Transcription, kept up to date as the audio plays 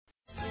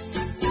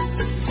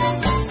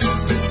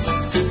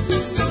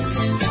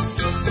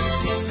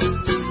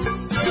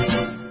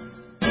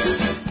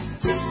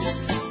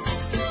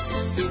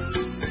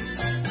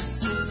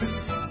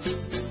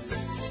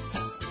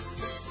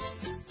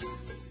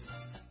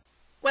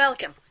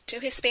Welcome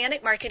to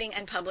Hispanic Marketing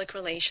and Public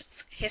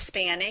Relations,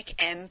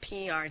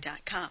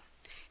 HispanicMPR.com.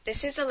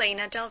 This is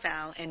Elena Del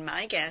Val, and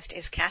my guest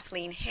is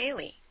Kathleen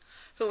Haley,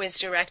 who is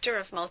Director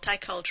of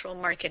Multicultural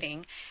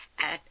Marketing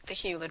at the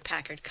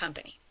Hewlett-Packard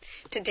Company.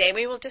 Today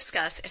we will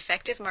discuss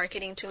effective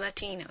marketing to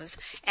Latinos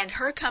and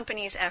her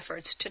company's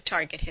efforts to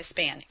target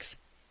Hispanics.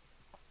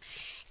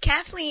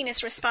 Kathleen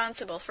is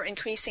responsible for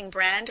increasing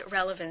brand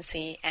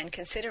relevancy and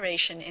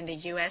consideration in the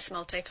U.S.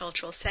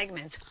 multicultural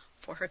segments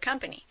for her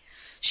company.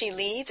 She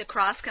leads a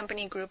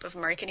cross-company group of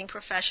marketing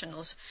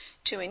professionals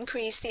to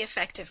increase the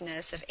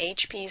effectiveness of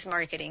HP's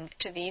marketing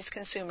to these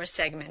consumer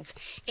segments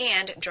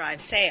and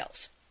drive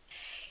sales.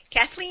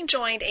 Kathleen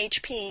joined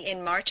HP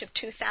in March of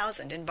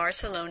 2000 in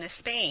Barcelona,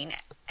 Spain,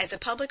 as a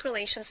public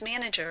relations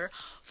manager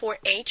for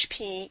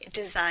HP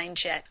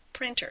DesignJet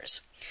printers.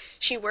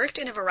 She worked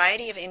in a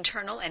variety of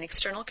internal and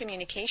external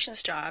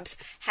communications jobs,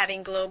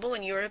 having global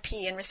and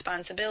European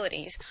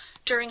responsibilities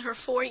during her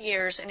 4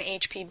 years in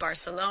HP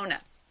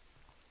Barcelona.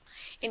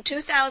 In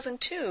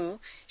 2002,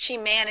 she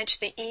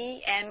managed the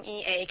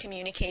EMEA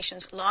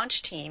Communications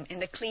launch team in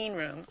the clean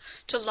room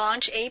to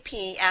launch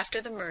AP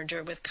after the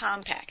merger with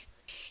Compaq.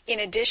 In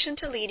addition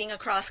to leading a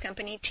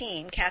cross-company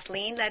team,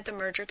 Kathleen led the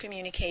merger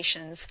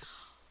communications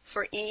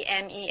for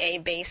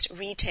EMEA-based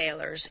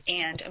retailers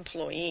and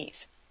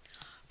employees.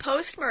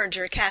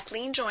 Post-merger,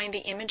 Kathleen joined the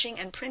imaging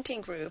and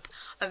printing group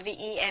of the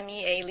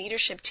EMEA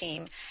leadership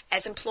team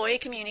as employee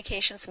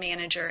communications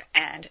manager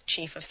and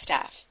chief of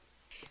staff.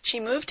 She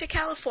moved to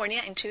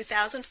California in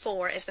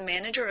 2004 as the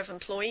manager of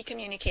employee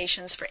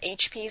communications for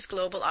HP's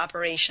global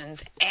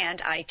operations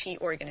and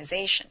IT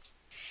organization.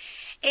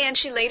 And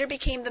she later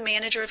became the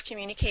manager of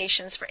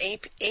communications for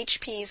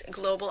HP's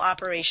global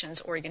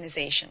operations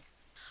organization.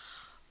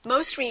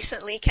 Most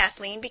recently,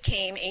 Kathleen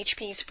became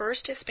HP's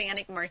first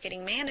Hispanic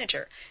marketing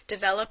manager,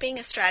 developing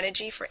a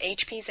strategy for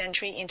HP's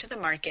entry into the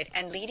market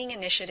and leading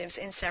initiatives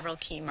in several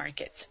key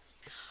markets.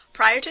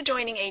 Prior to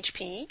joining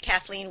HP,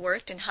 Kathleen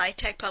worked in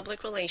high-tech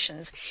public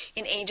relations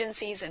in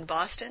agencies in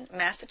Boston,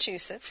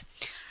 Massachusetts,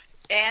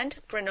 and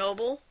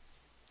Grenoble,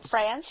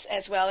 France,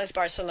 as well as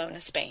Barcelona,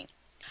 Spain.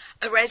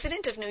 A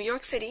resident of New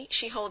York City,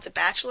 she holds a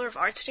Bachelor of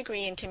Arts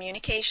degree in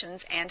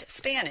Communications and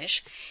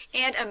Spanish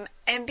and an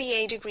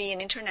MBA degree in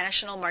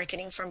International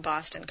Marketing from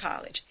Boston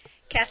College.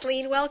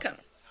 Kathleen, welcome.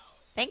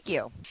 Thank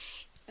you.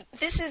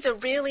 This is a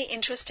really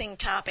interesting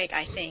topic,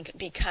 I think,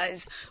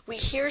 because we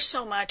hear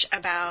so much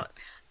about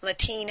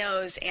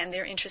Latinos and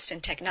their interest in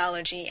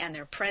technology and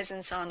their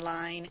presence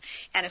online.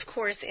 And of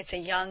course, it's a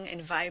young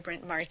and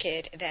vibrant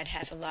market that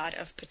has a lot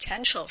of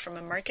potential from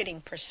a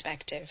marketing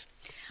perspective.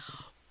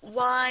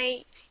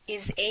 Why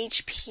is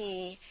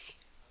HP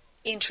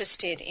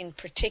interested in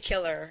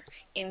particular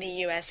in the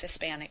U.S.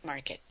 Hispanic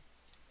market?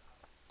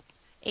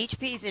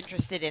 HP is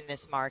interested in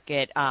this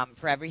market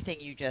for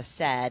everything you just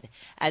said,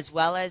 as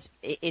well as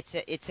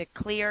it's a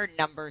clear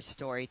numbers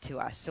story to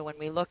us. So when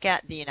we look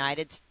at the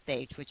United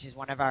States, which is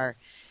one of our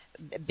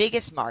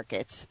biggest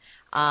markets,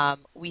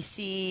 we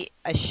see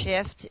a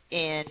shift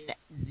in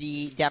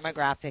the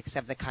demographics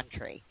of the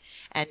country.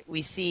 And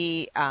we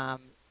see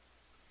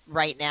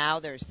right now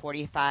there's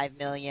 45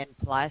 million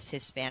plus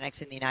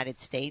Hispanics in the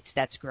United States.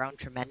 That's grown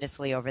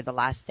tremendously over the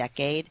last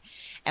decade.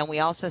 And we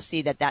also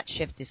see that that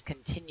shift is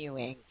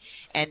continuing.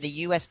 And the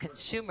U.S.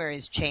 consumer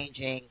is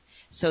changing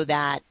so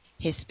that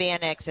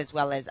Hispanics as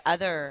well as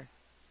other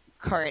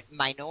current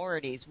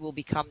minorities will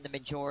become the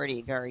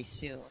majority very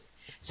soon.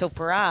 So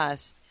for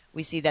us,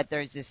 we see that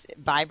there's this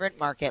vibrant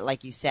market,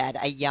 like you said,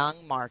 a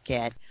young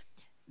market,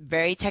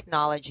 very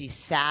technology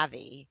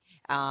savvy,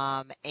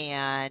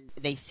 and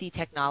they see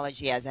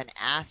technology as an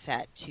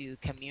asset to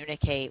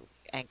communicate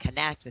and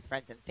connect with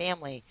friends and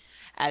family,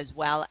 as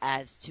well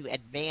as to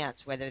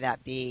advance, whether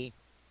that be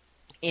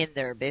in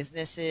their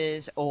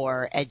businesses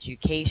or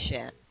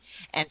education.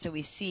 And so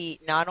we see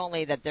not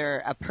only that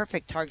they're a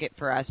perfect target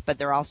for us, but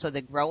they're also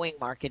the growing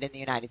market in the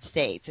United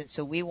States. And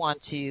so we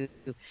want to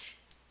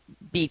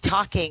be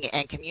talking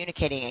and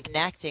communicating and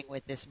connecting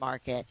with this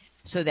market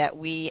so that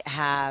we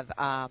have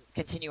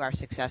continue our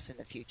success in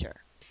the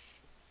future.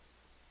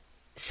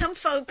 Some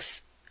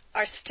folks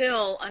are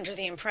still under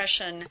the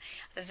impression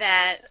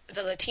that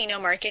the Latino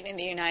market in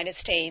the United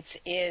States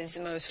is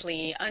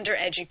mostly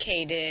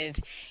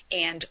undereducated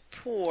and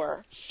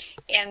poor.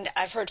 And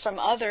I've heard from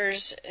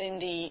others in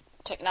the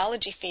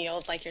technology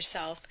field, like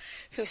yourself,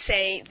 who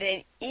say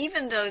that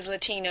even those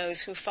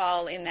Latinos who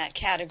fall in that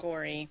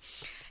category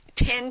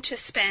tend to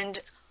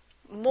spend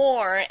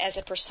more as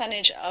a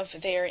percentage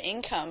of their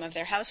income, of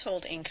their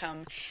household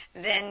income,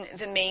 than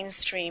the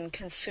mainstream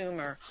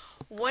consumer.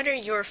 What are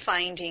your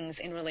findings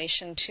in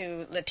relation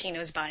to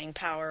Latinos' buying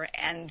power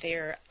and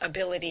their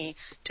ability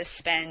to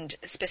spend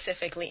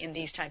specifically in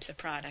these types of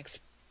products?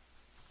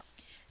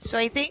 So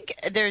I think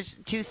there's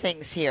two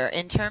things here.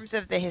 In terms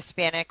of the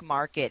Hispanic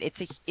market,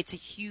 it's a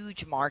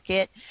huge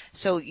market,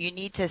 so you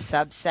need to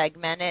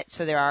sub-segment it.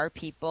 So there are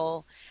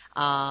people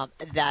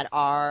that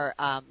are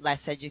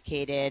less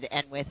educated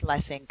and with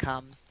less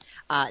income.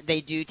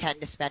 They do tend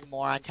to spend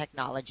more on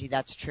technology.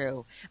 That's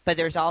true. But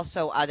there's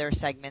also other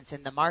segments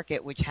in the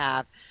market which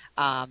have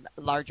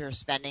larger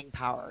spending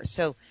power.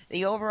 So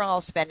the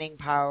overall spending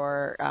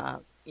power,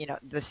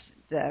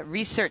 the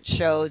research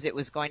shows it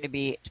was going to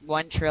be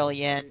 $1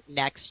 trillion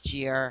next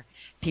year.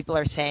 People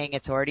are saying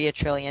it's already $1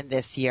 trillion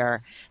this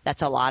year.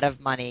 That's a lot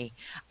of money.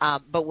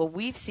 But what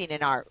we've seen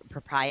in our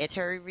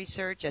proprietary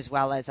research as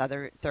well as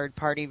other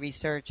third-party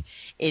research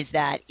is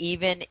that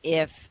even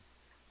if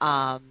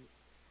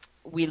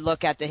we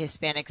look at the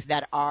Hispanics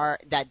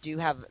that do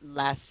have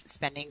less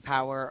spending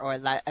power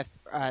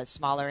or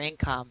smaller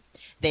income,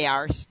 they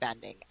are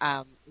spending.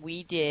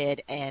 We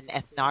did an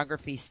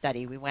ethnography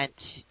study. We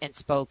went and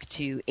spoke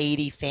to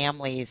 80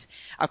 families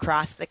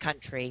across the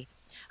country.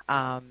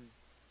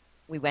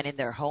 We went in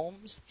their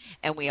homes,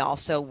 and we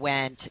also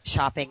went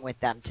shopping with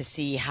them to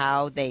see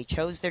how they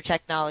chose their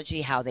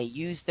technology, how they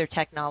used their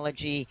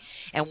technology,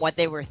 and what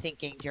they were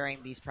thinking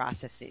during these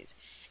processes.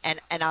 And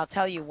I'll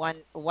tell you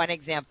one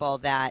example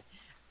that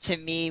to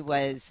me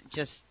was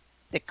just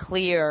the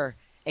clear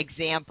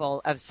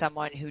example of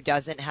someone who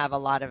doesn't have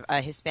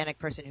a Hispanic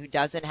person who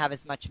doesn't have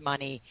as much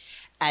money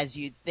as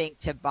you'd think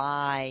to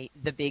buy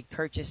the big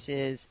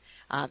purchases.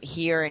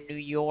 Here in New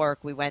York,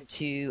 we went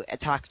to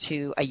talk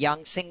to a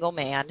young single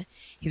man.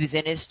 He was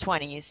in his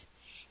 20s,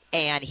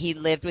 and he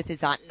lived with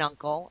his aunt and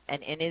uncle,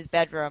 and in his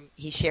bedroom,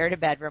 he shared a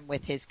bedroom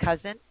with his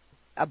cousin,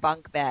 a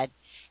bunk bed,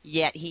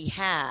 yet he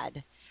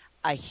had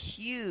a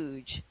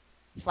huge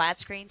flat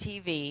screen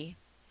TV,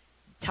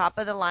 top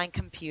of the line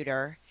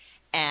computer,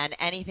 and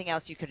anything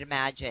else you could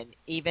imagine,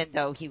 even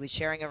though he was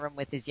sharing a room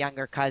with his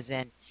younger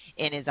cousin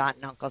in his aunt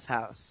and uncle's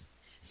house.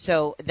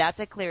 So that's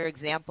a clear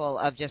example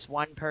of just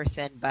one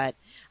person, but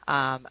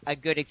a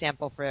good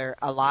example for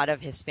a lot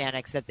of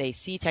Hispanics that they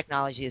see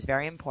technology as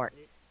very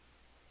important.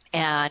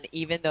 And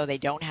even though they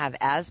don't have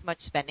as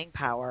much spending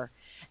power,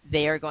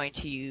 they are going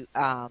to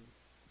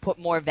put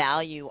more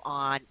value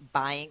on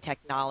buying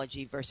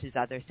technology versus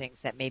other things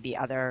that maybe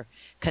other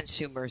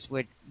consumers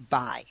would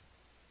buy.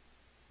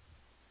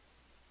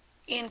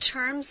 In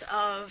terms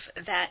of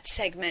that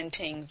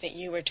segmenting that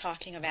you were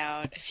talking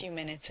about a few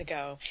minutes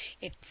ago,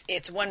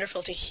 it's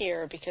wonderful to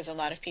hear because a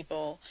lot of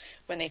people,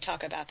 when they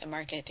talk about the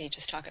market, they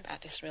just talk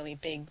about this really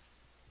big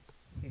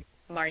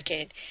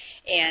market.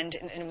 And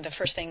the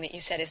first thing that you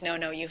said is, no,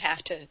 you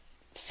have to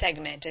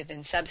segment it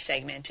and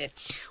sub-segment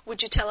it.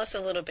 Would you tell us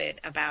a little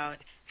bit about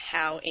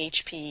how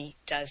HP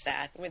does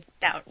that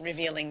without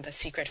revealing the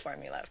secret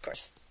formula, of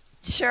course?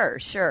 Sure.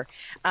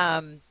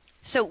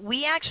 So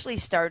we actually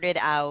started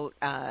out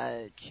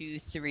 2,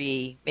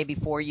 3, maybe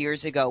 4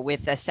 years ago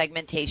with a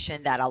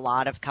segmentation that a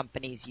lot of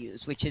companies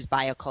use, which is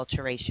by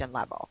acculturation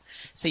level.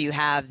 So you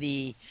have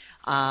the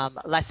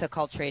less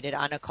acculturated,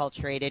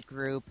 unacculturated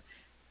group,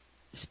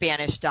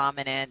 Spanish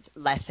dominant,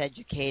 less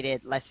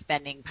educated, less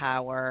spending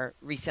power,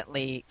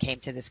 recently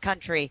came to this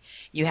country.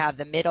 You have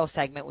the middle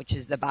segment, which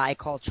is the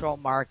bicultural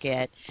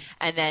market.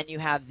 And then you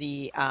have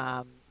the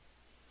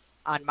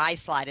on my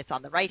slide, it's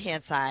on the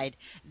right-hand side,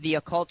 the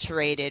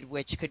acculturated,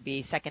 which could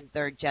be second,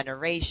 third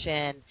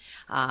generation,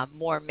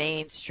 more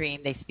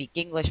mainstream. They speak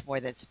English more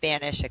than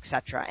Spanish,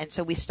 etc. And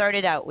so we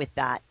started out with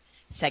that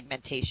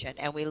segmentation,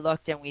 and we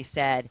looked and we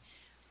said,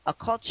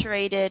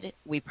 acculturated,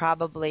 we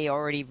probably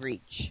already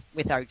reach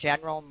with our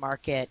general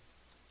market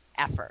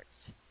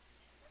efforts.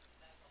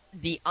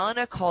 The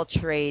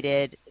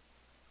unacculturated,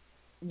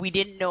 we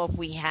didn't know if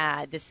we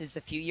had, this is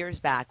a few years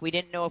back, we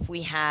didn't know if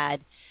we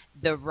had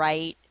the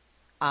right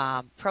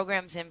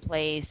programs in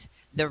place,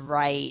 the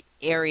right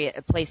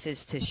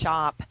places to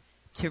shop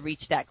to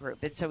reach that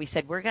group. And so we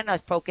said, we're going to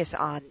focus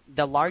on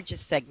the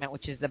largest segment,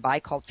 which is the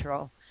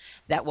bicultural,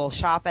 that will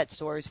shop at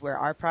stores where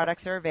our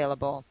products are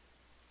available,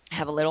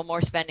 have a little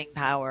more spending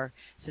power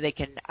so they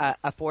can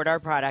afford our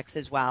products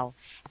as well.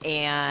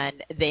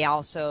 And they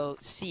also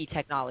see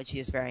technology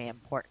as very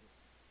important.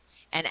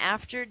 And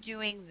after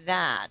doing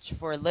that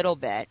for a little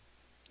bit,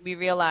 we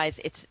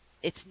realized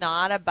it's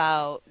not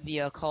about the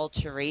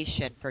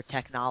acculturation for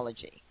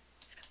technology.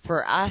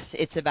 For us,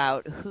 it's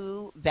about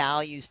who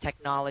values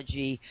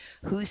technology,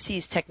 who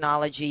sees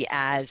technology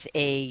as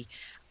a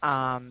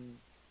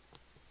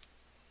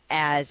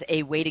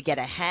way to get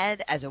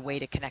ahead, as a way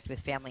to connect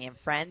with family and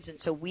friends. And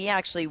so we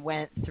actually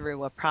went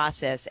through a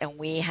process, and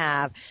we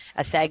have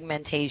a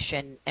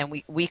segmentation,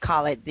 and we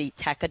call it the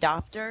tech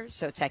adopters,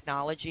 so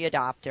technology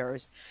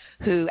adopters,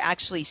 who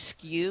actually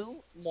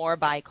skew more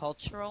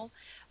bicultural.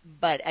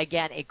 But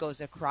again, it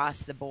goes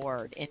across the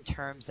board in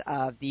terms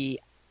of the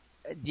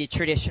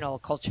traditional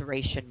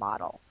acculturation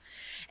model.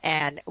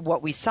 And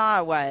what we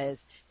saw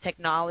was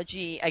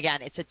technology,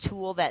 again, it's a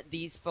tool that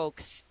these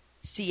folks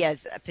see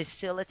as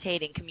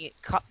facilitating,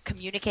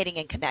 communicating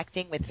and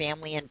connecting with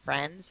family and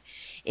friends.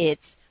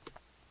 It's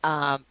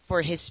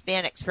for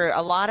Hispanics, for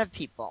a lot of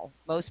people,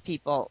 most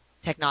people,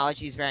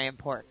 technology is very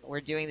important.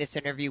 We're doing this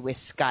interview with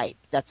Skype.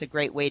 That's a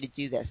great way to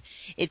do this.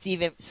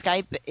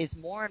 Skype is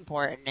more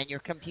important, and your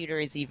computer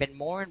is even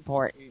more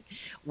important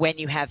when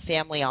you have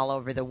family all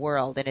over the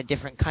world in a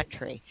different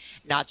country,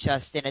 not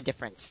just in a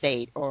different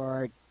state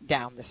or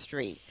down the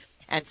street.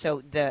 And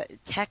so the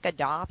tech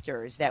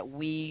adopters that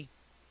we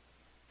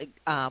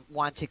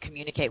want to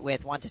communicate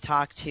with, want to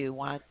talk to,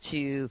 want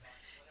to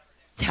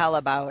tell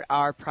about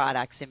our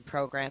products and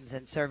programs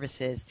and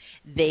services,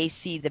 they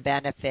see the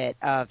benefit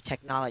of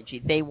technology.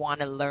 They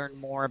want to learn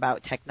more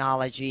about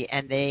technology,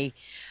 and they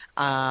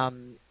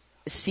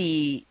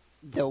see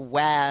the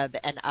web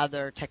and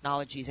other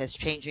technologies as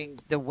changing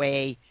the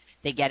way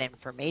they get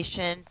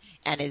information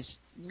and is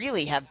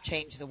really have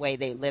changed the way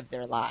they live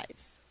their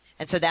lives.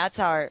 And so that's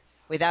our,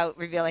 without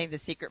revealing the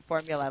secret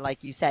formula,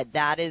 like you said,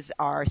 that is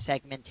our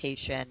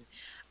segmentation.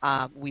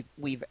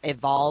 We've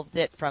evolved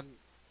it from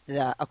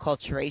the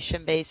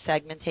acculturation-based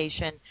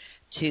segmentation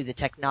to the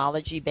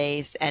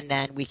technology-based, and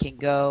then we can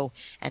go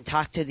and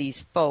talk to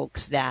these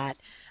folks that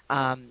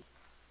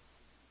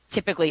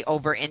typically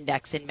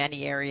over-index in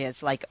many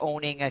areas, like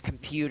owning a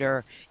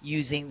computer,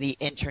 using the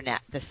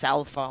internet, the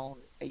cell phone.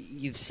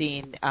 You've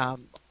seen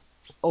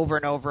over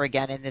and over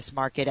again in this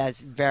market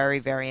as very,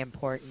 very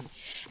important.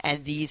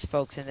 And these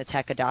folks in the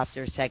tech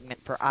adopter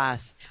segment for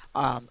us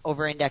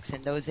over-index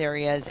in those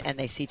areas, and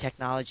they see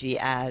technology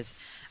as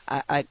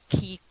a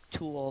key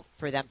tool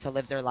for them to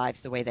live their lives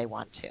the way they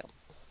want to.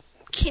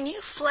 Can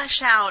you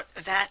flesh out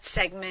that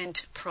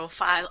segment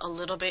profile a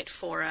little bit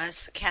for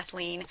us,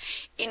 Kathleen?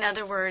 In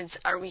other words,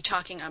 are we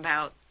talking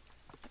about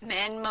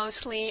men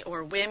mostly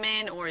or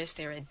women, or is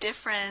there a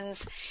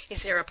difference?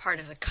 Is there a part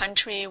of the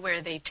country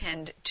where they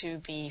tend to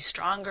be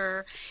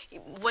stronger?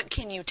 What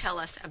can you tell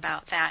us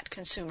about that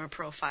consumer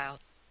profile?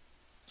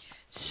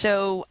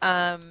 So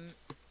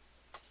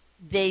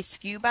they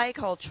skew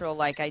bicultural,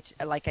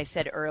 like I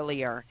said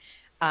earlier.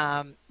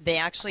 They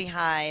actually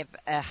have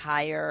a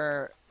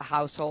higher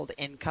household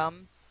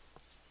income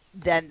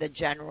than the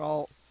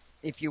general,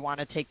 if you want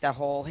to take the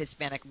whole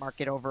Hispanic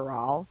market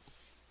overall.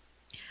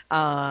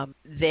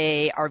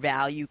 They are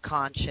value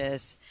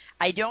conscious.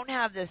 I don't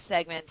have the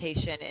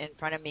segmentation in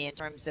front of me in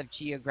terms of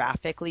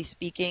geographically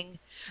speaking,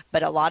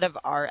 but a lot of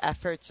our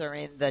efforts are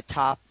in the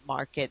top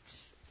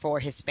markets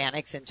for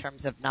Hispanics in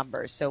terms of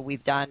numbers. So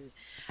we've done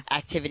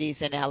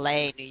activities in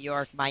LA, New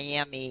York,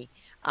 Miami.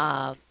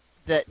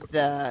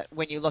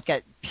 When you look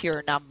at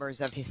pure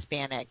numbers of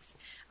Hispanics,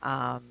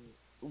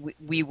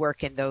 we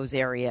work in those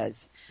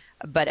areas.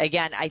 But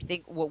again, I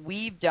think what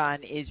we've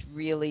done is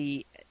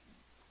really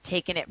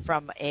taken it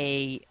from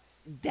a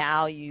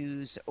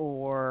values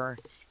or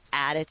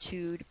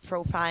attitude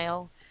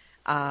profile.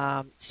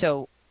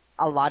 So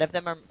a lot of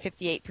them are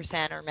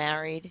 58% are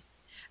married.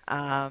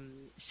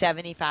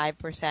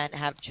 75%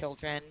 have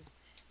children.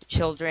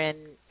 Children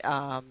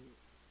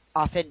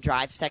often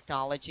drives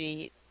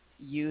technology.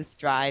 Youth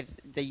drives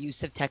the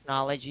use of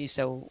technology.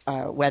 So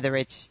whether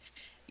it's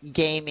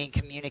gaming,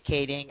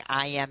 communicating,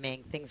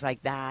 IMing, things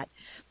like that.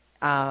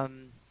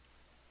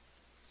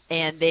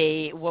 And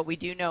what we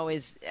do know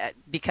is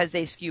because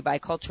they skew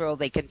bicultural,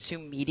 they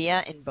consume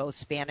media in both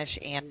Spanish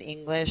and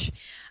English.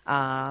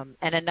 And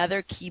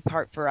another key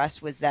part for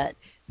us was that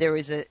there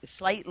was a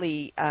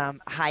slightly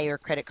higher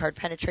credit card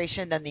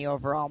penetration than the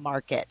overall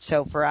market.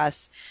 So for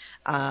us,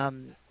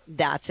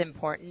 that's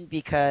important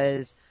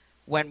because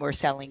when we're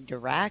selling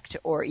direct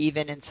or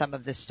even in some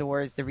of the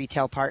stores, the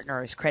retail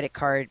partners, credit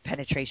card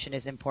penetration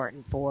is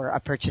important for a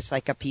purchase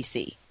like a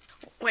PC.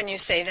 When you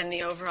say then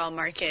the overall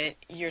market,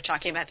 you're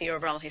talking about the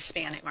overall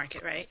Hispanic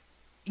market, right?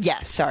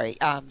 Yes, sorry.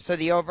 So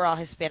the overall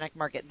Hispanic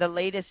market, the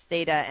latest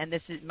data, and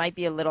might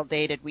be a little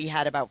dated, we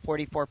had about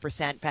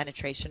 44%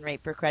 penetration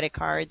rate for credit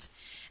cards,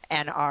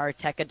 and our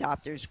tech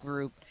adopters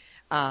group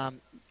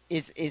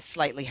is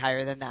slightly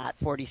higher than that,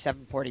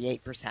 47,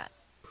 48%.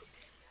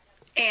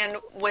 And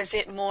was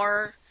it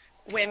more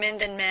women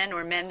than men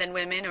or men than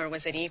women, or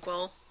was it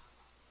equal?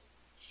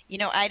 You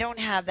know, I don't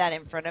have that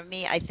in front of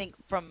me. I think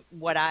from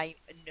what I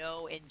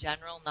know in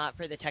general, not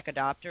for the tech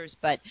adopters,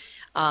 but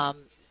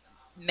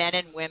men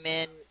and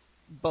women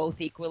both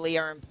equally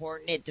are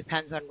important. It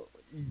depends on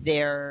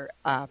their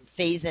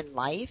phase in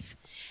life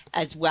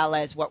as well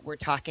as what we're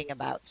talking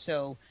about.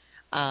 So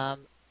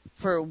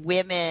for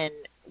women,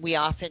 we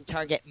often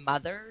target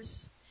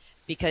mothers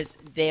because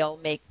they'll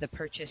make the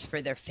purchase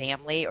for their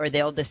family, or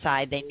they'll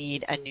decide they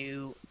need a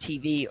new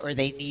TV or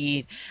they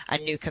need a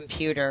new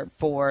computer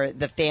for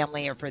the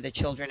family or for the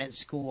children in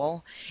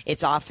school.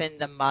 It's often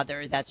the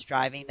mother that's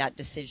driving that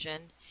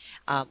decision.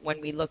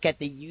 When we look at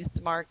the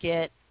youth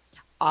market,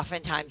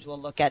 oftentimes we'll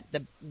look at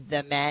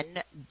the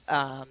men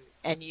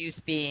and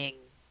youth being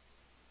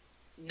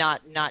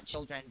not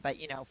children, but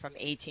from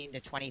 18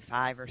 to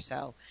 25 or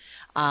so.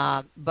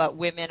 But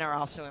women are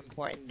also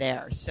important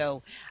there.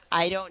 So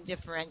I don't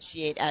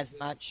differentiate as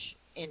much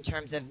in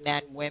terms of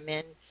men,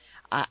 women.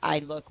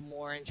 I look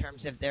more in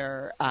terms of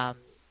their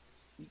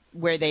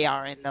where they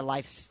are in the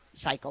life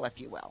cycle,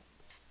 if you will.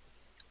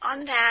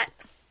 On that,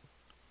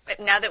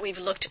 now that we've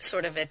looked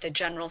sort of at the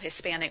general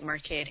Hispanic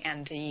market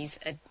and these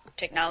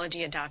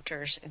technology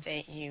adopters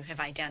that you have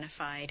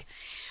identified,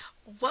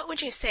 what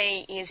would you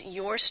say is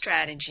your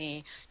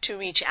strategy to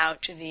reach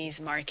out to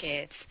these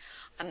markets?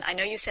 I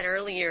know you said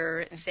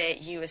earlier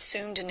that you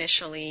assumed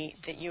initially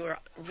that you were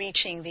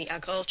reaching the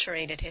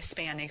acculturated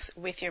Hispanics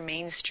with your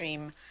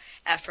mainstream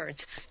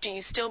efforts. Do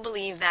you still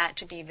believe that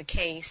to be the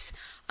case,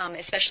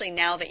 especially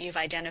now that you've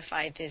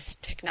identified this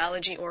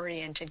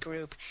technology-oriented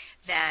group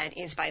that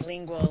is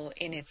bilingual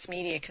in its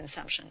media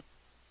consumption?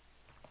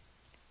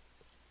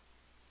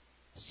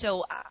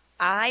 So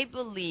I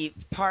believe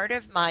part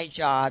of my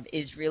job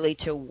is really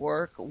to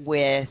work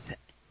with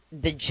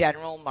the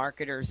general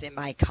marketers in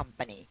my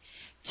company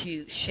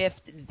to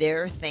shift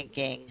their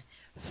thinking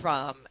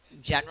from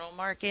general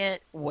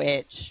market,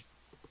 which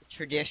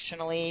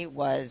traditionally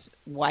was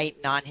white,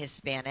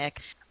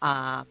 non-Hispanic,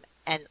 and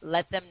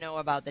let them know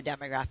about the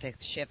demographic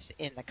shifts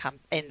in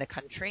the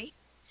country,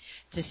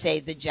 to say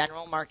the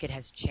general market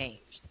has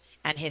changed.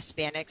 And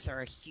Hispanics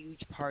are a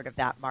huge part of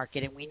that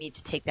market, and we need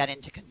to take that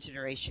into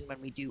consideration when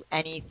we do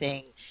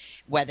anything,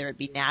 whether it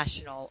be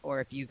national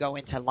or if you go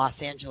into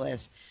Los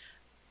Angeles.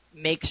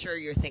 Make sure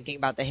you're thinking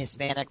about the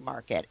Hispanic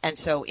market. And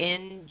so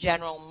in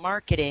general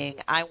marketing,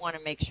 I want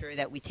to make sure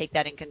that we take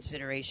that in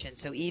consideration.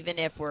 So even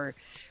if we're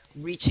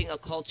reaching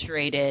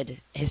acculturated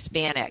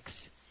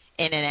Hispanics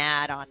in an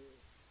ad on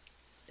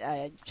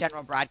a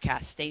general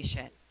broadcast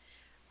station,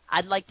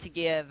 I'd like to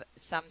give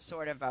some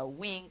sort of a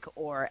wink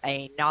or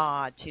a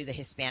nod to the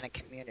Hispanic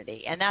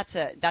community. And that's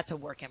a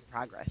work in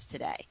progress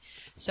today.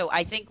 So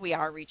I think we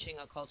are reaching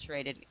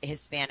acculturated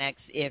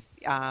Hispanics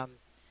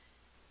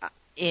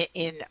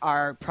in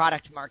our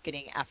product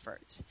marketing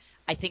efforts.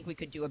 I think we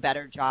could do a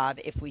better job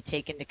if we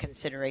take into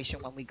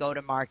consideration when we go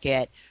to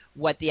market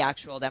what the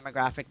actual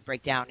demographic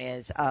breakdown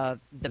is of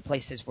the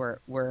places we're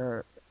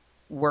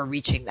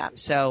reaching them.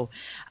 So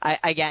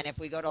again, if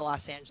we go to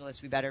Los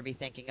Angeles, we better be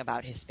thinking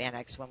about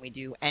Hispanics when we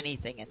do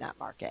anything in that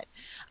market.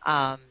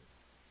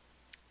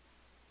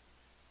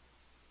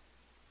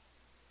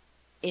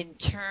 In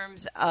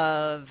terms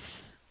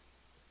of,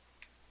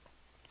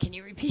 can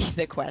you repeat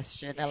the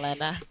question,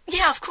 Elena?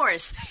 Yeah, of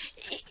course.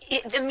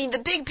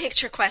 The big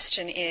picture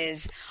question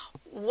is,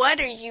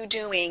 what are you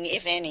doing,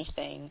 if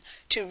anything,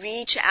 to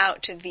reach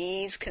out to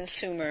these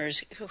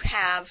consumers who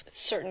have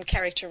certain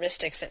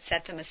characteristics that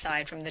set them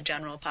aside from the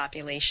general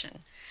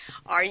population?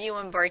 Are you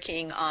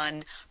embarking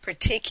on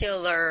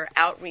particular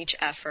outreach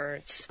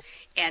efforts?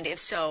 And if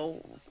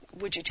so,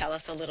 would you tell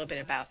us a little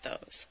bit about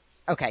those?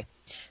 Okay.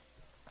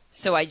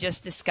 So I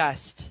just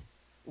discussed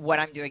what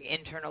I'm doing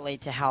internally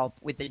to help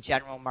with the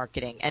general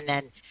marketing. And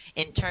then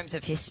in terms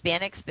of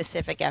Hispanic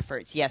specific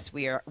efforts, yes,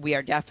 we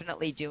are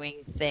definitely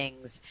doing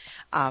things.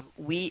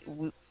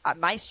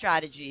 My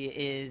strategy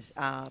is,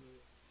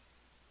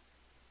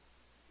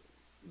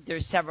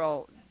 there's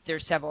several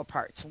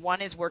parts.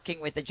 One is working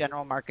with the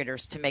general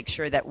marketers to make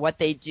sure that what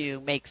they do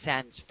makes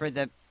sense for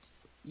the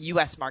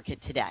U.S.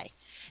 market today.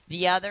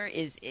 The other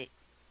is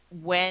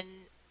when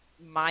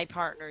my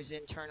partners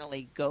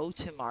internally go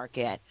to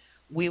market,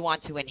 we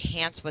want to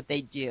enhance what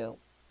they do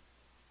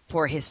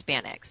for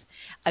Hispanics.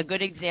 A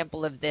good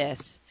example of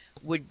this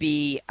would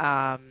be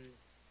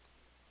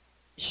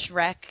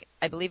Shrek.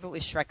 I believe it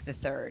was Shrek the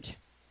Third.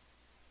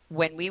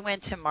 When we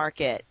went to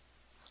market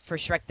for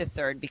Shrek the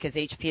Third, because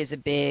HP is a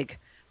big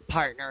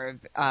partner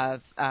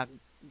of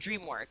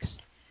DreamWorks,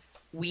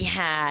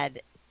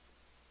 HP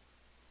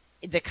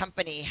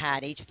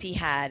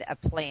had a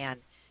plan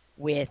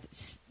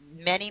with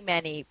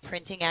many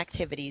printing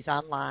activities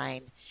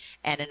online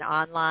and an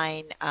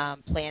online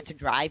plan to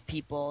drive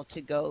people to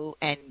go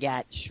and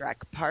get Shrek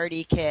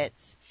party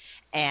kits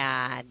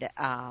and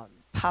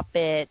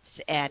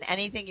puppets and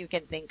anything you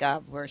can think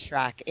of for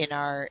Shrek in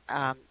our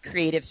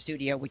creative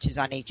studio, which is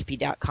on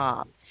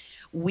hp.com.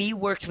 We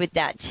worked with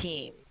that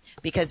team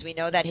because we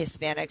know that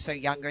Hispanics are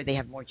younger, they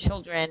have more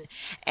children,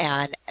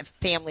 and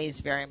family is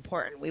very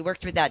important. We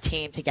worked with that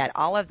team to get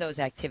all of those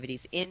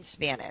activities in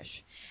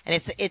Spanish. And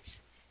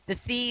the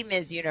theme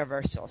is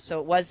universal, so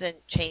it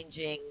wasn't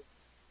changing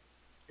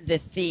the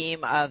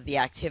theme of the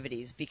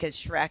activities because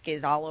Shrek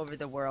is all over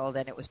the world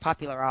and it was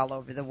popular all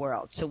over the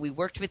world. So we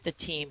worked with the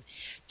team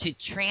to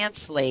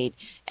translate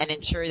and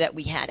ensure that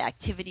we had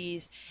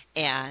activities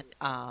and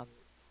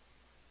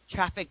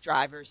traffic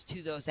drivers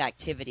to those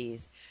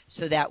activities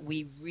so that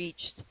we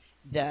reached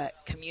the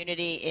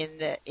community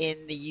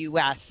in the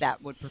U.S.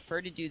 that would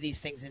prefer to do these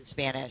things in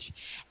Spanish,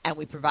 and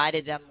we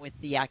provided them with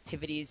the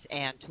activities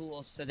and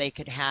tools so they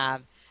could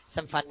have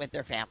some fun with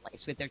their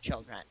families, with their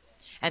children.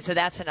 And so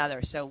that's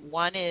another. So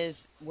one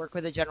is work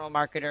with the general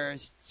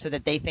marketers so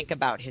that they think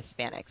about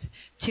Hispanics.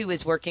 Two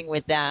is working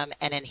with them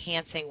and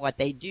enhancing what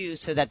they do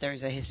so that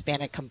there's a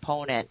Hispanic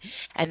component.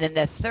 And then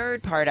the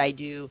third part I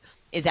do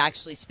is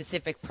actually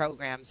specific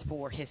programs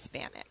for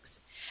Hispanics.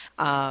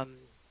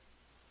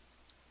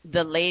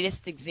 The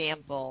latest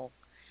example,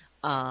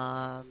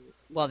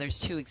 well, there's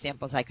two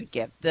examples I could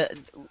give.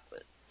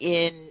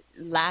 in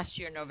last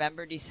year,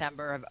 November,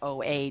 December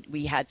of '08,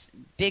 we had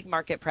big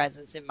market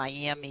presence in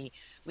Miami.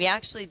 We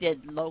actually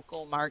did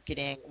local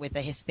marketing with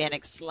a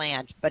Hispanic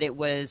slant, but it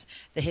was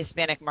the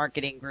Hispanic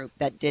marketing group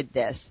that did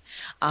this.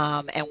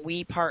 And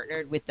we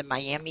partnered with the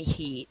Miami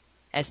Heat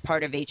as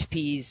part of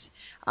HP's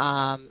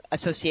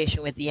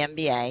association with the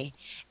NBA.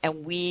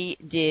 And we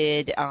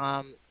did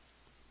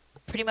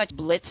pretty much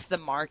blitz the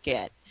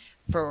market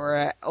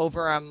for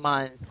over a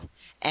month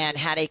and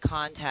had a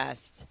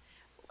contest.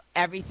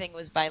 Everything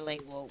was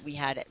bilingual. We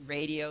had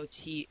radio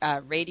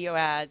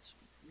ads,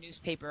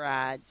 newspaper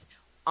ads,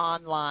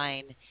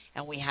 online,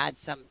 and we had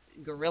some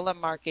guerrilla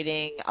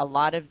marketing, a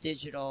lot of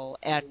digital,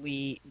 and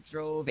we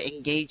drove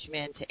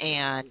engagement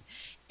and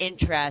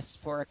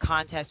interest for a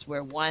contest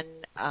where one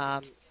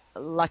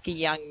lucky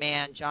young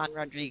man, John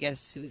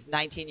Rodriguez, who's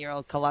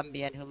 19-year-old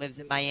Colombian who lives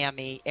in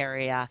Miami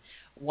area,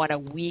 won a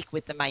week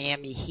with the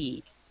Miami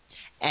Heat.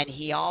 And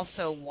he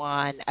also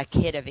won a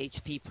kit of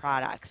HP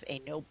products,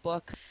 a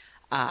notebook,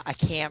 a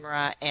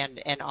camera, and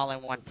an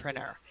all-in-one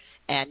printer.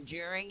 And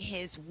during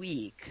his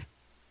week,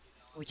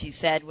 which he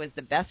said was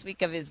the best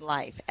week of his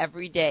life,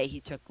 every day he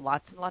took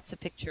lots and lots of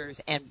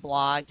pictures and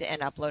blogged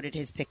and uploaded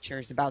his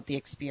pictures about the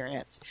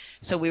experience.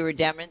 So we were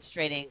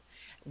demonstrating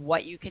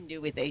what you can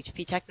do with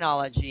HP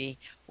technology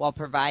while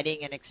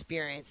providing an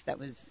experience that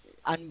was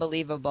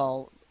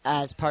unbelievable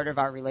as part of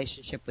our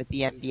relationship with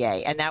the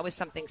NBA. And that was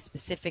something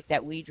specific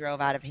that we drove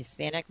out of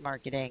Hispanic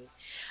marketing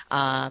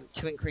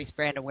to increase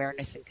brand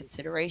awareness and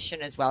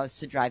consideration, as well as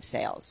to drive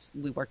sales.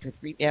 We worked with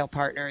retail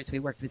partners. We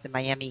worked with the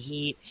Miami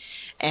Heat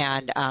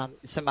and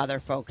some other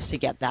folks to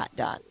get that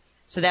done.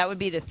 So that would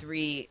be the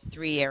three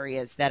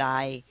areas that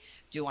I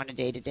do on a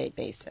day-to-day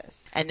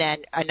basis. And then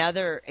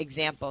another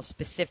example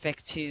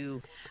specific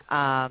to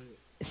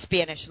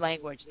Spanish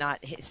language, not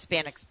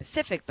Hispanic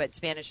specific, but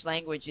Spanish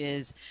language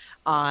is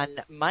on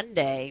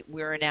Monday,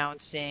 we're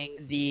announcing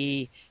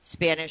the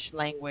Spanish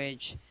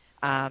language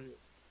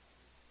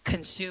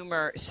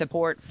consumer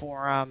support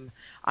forum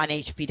on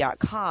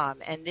HP.com.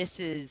 And this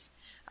is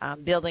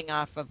building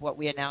off of what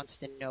we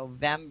announced in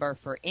November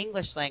for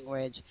English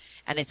language.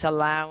 And it's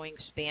allowing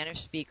Spanish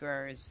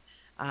speakers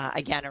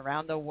again,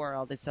 around the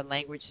world, it's a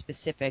language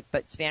specific,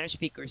 but Spanish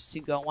speakers to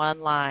go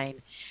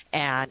online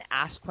and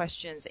ask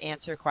questions,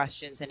 answer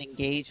questions, and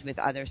engage with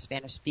other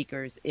Spanish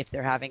speakers if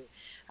they're having,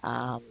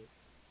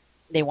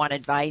 they want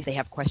advice, they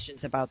have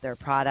questions about their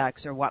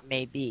products or what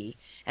may be.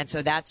 And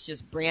so that's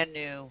just brand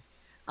new,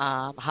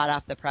 hot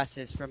off the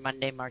presses for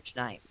Monday, March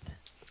 9th.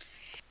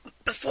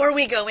 Before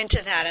we go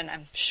into that, and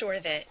I'm sure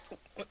that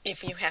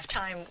if you have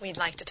time, we'd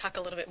like to talk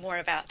a little bit more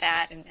about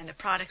that and the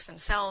products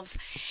themselves.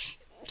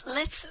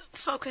 Let's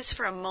focus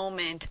for a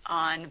moment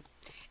on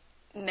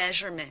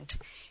measurement,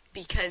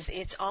 because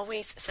it's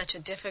always such a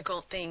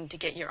difficult thing to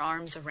get your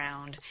arms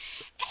around.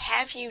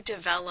 Have you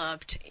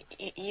developed,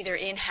 either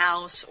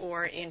in-house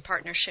or in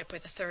partnership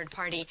with a third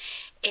party,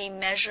 a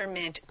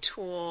measurement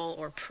tool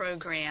or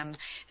program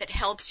that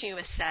helps you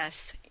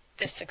assess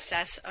the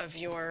success of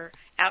your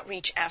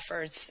outreach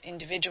efforts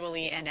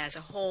individually and as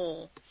a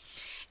whole?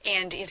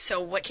 And if so,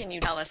 what can you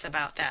tell us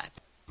about that?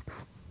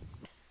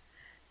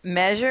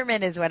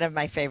 Measurement is one of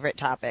my favorite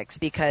topics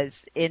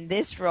because in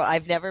this role,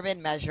 I've never been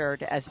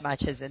measured as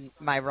much as in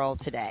my role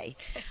today.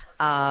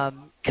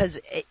 Because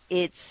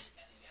it's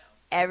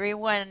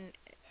everyone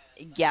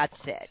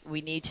gets it.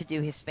 We need to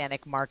do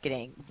Hispanic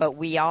marketing, but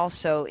we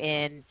also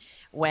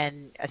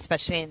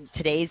especially in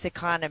today's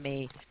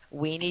economy,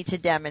 we need to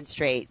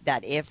demonstrate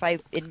that if I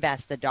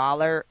invest a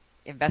dollar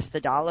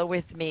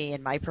with me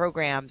in my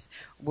programs,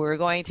 we're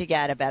going to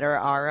get a better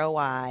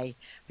ROI,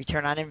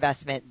 return on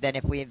investment, than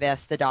if we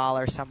invest a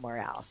dollar somewhere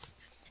else.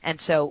 And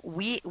so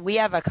we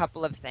have a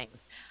couple of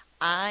things.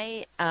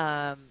 I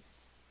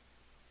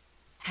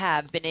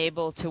have been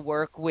able to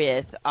work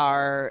with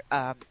our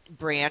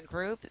brand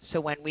group. So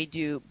when we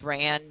do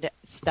brand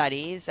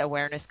studies,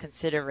 awareness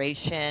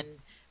consideration,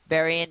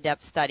 very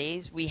in-depth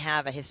studies, we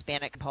have a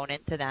Hispanic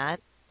component to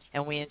that.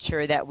 And we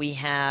ensure that we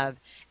have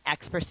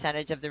X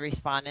percentage of the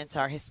respondents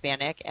are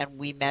Hispanic, and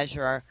we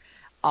measure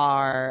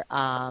our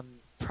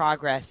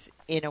progress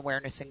in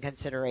awareness and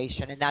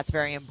consideration. And that's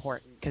very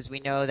important because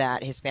we know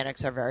that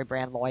Hispanics are very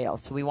brand loyal.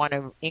 So we want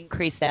to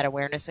increase that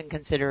awareness and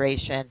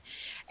consideration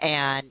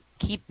and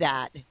keep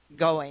that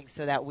going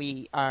so that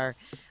we have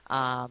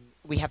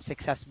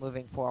success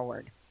moving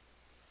forward.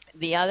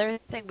 The other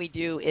thing we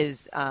do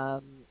is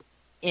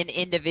in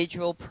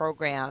individual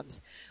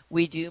programs,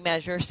 we do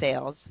measure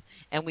sales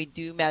and we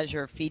do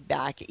measure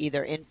feedback,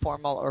 either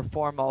informal or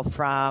formal,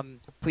 from,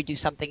 if we do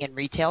something in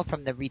retail,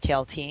 from the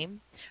retail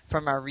team,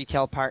 from our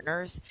retail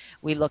partners.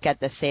 We look at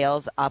the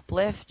sales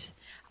uplift,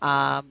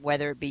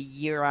 whether it be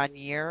year on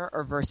year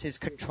or versus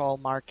control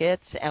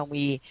markets.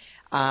 And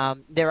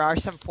there are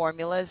some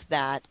formulas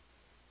that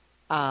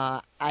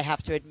I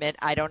have to admit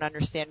I don't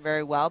understand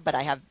very well, but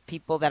I have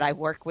people that I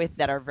work with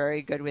that are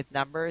very good with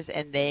numbers,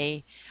 and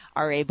they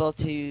are able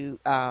to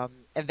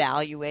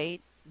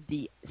evaluate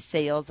the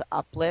sales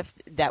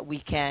uplift that we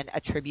can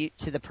attribute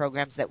to the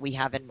programs that we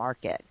have in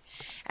market.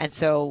 And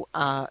so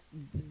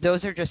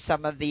those are just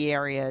some of the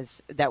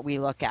areas that we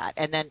look at.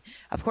 And then,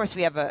 of course,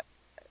 we have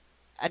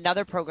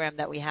another program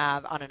that we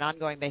have on an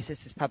ongoing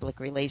basis is public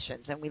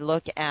relations. And we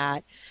look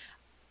at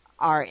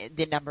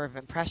the number of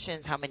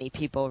impressions, how many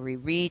people we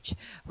reach,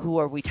 who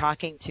are we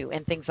talking to,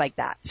 and things like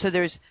that. So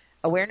there's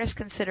awareness,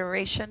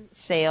 consideration,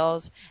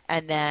 sales,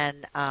 and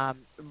then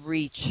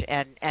reach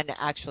and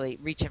actually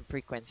reach and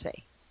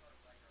frequency.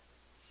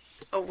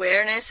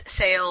 Awareness,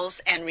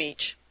 sales, and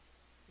reach.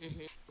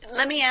 Mm-hmm.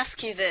 Let me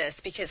ask you this,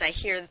 because I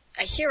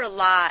hear a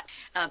lot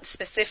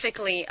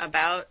specifically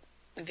about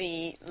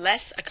the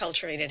less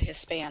acculturated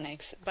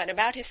Hispanics, but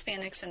about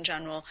Hispanics in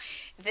general,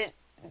 that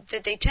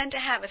they tend to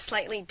have a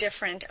slightly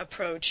different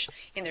approach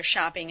in their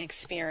shopping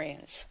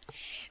experience,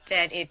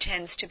 that it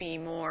tends to be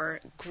more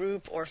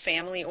group or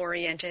family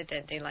oriented,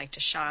 that they like to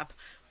shop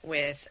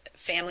with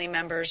family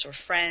members or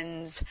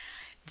friends,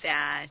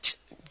 that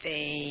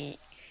they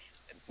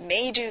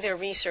may do their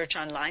research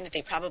online, that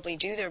they probably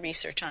do their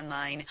research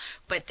online,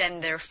 but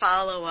then their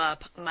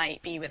follow-up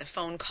might be with a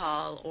phone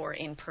call or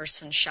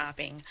in-person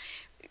shopping.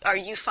 Are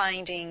you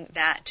finding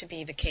that to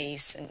be the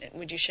case, and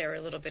would you share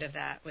a little bit of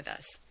that with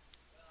us?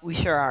 We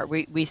sure are.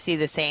 We see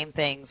the same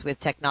things with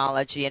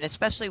technology, and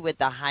especially with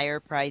the higher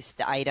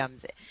priced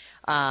items.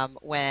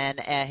 When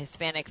a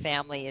Hispanic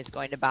family is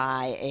going to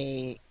buy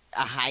a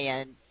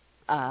high-end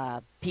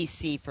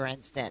PC, for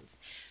instance,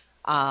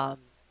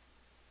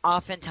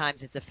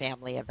 oftentimes it's a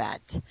family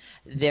event.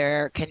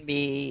 There can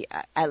be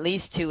at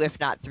least 2, if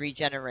not 3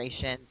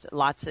 generations.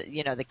 Lots of,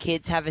 the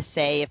kids have a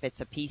say if it's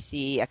a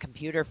PC, a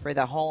computer for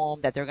the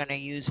home that they're going to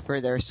use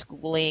for their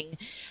schooling.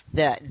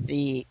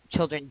 The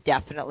children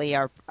definitely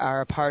are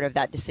a part of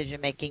that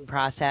decision-making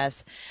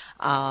process.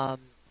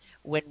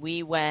 When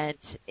we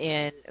went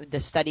in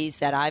the studies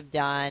that I've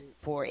done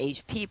for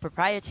HP,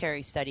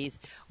 proprietary studies,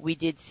 we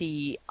did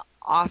see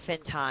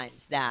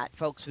oftentimes that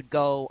folks would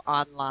go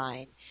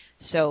online.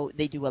 So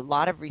they do a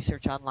lot of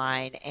research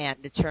online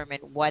and determine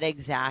what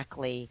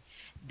exactly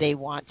they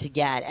want to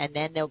get. And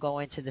then they'll go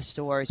into the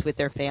stores with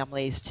their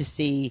families to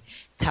see,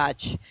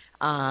 touch,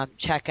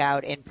 check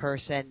out in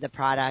person the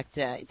product,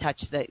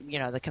 touch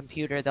the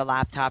computer, the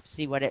laptop,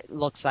 see what it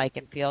looks like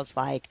and feels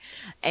like.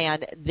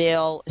 And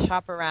they'll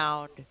shop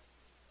around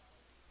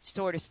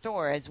store to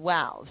store as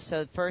well.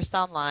 So first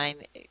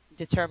online,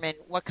 determine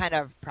what kind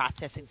of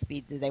processing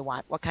speed do they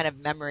want, what kind of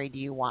memory do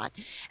you want,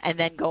 and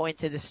then go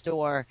into the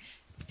store,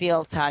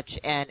 feel, touch,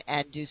 and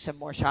do some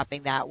more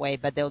shopping that way.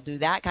 But they'll do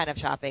that kind of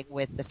shopping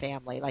with the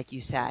family, like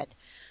you said.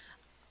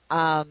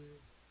 In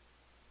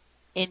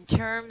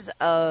terms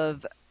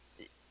of,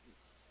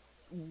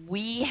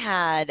 we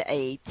had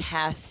a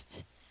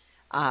test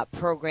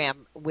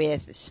program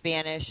with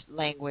Spanish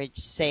language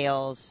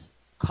sales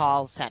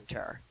call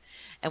center,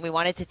 and we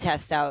wanted to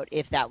test out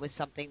if that was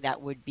something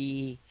that would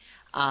be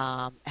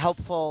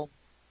helpful,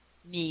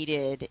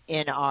 needed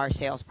in our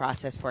sales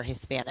process for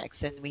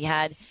Hispanics.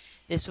 And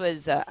this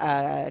was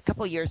a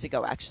couple years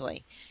ago,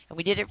 actually, and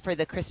we did it for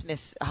the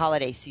Christmas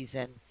holiday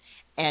season.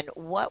 And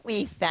what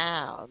we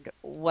found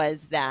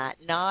was that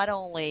not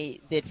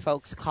only did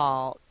folks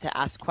call to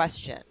ask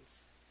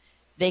questions,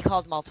 they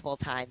called multiple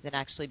times and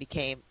actually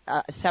became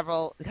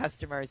several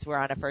customers were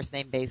on a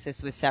first-name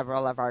basis with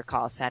several of our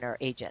call center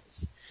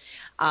agents.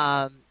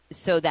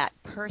 So that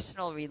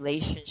personal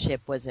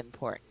relationship was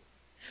important.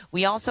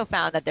 We also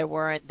found that there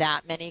weren't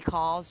that many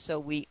calls, so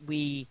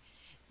we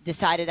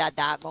decided at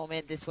that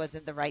moment this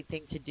wasn't the right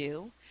thing to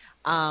do.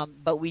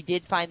 But we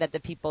did find that the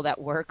people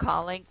that were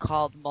calling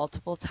called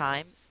multiple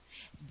times.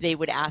 They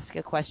would ask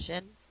a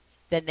question,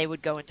 then they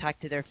would go and talk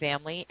to their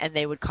family, and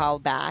they would call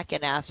back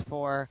and ask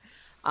for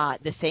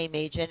the same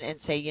agent and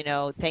say,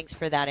 thanks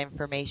for that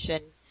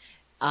information.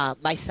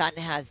 My son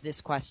has this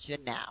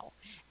question now.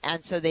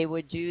 And so they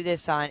would do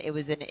this it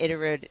was an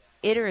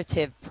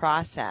iterative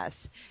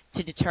process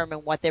to determine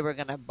what they were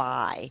going to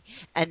buy.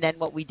 And then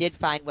what we did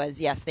find was,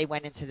 yes, they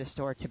went into the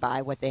store to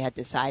buy what they had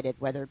decided,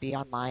 whether it be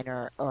online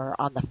or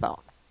on the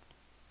phone.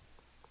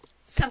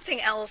 Something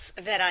else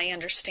that I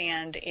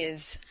understand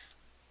is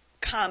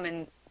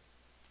common,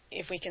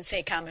 if we can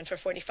say common for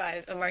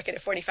a market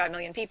of 45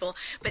 million people,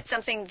 but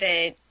something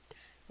that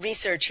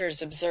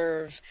researchers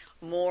observe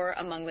more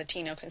among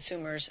Latino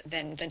consumers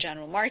than the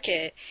general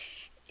market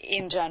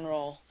in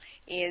general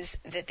is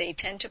that they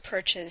tend to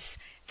purchase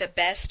the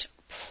best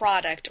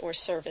product or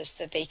service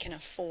that they can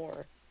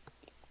afford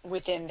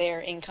within their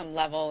income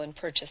level and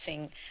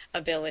purchasing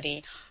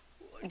ability.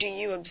 Do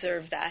you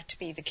observe that to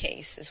be the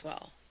case as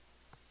well?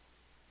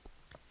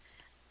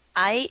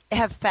 I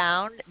have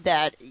found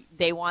that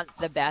they want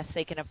the best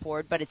they can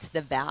afford, but it's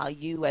the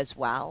value as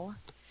well.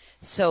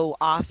 So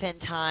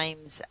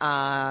oftentimes,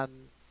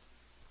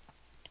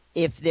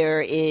 if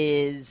there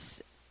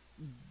is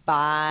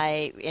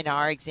in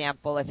our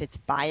example, if it's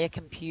buy a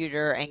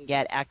computer and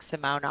get X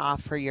amount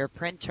off for your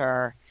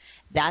printer,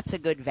 that's a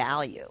good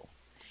value.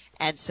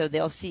 And so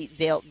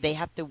they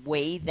have to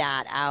weigh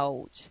that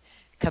out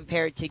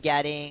compared to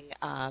getting,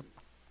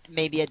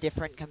 maybe a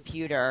different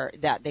computer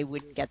that they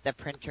wouldn't get the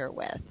printer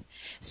with.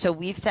 So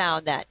we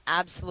found that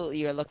absolutely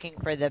you're looking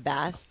for the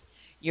best.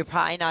 You're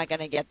probably not going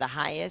to get the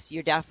highest.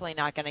 You're definitely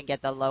not going to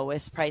get the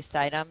lowest priced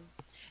item.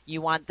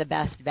 You want the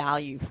best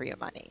value for your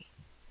money.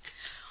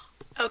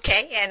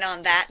 Okay, and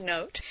on that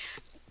note,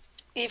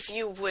 if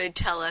you would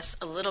tell us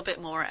a little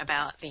bit more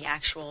about the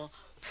actual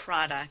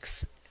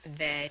products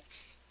that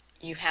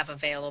you have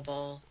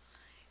available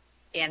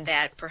and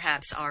that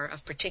perhaps are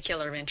of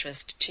particular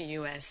interest to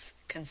you as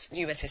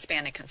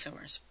Hispanic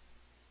consumers.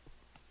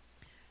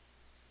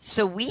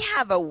 So we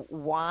have a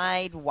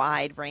wide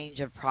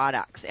range of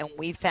products, and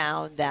we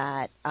found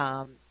that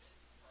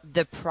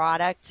the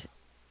product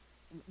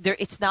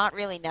it's not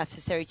really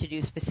necessary to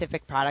do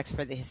specific products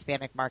for the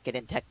Hispanic market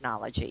in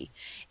technology.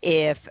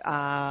 If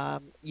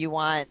you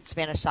want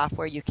Spanish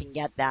software, you can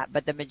get that.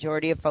 But the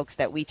majority of folks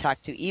that we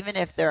talk to, even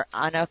if they're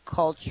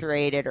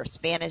unacculturated or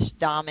Spanish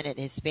dominant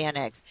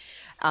Hispanics,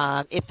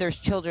 if there's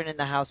children in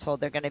the household,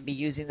 they're going to be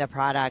using the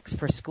products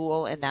for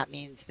school, and that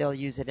means they'll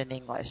use it in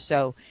English.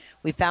 So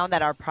we found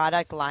that our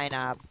product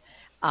lineup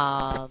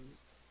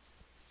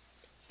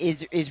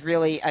is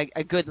really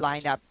a good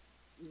lineup,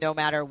 no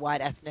matter what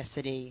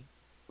ethnicity,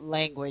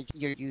 language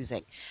you're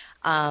using.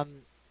 I've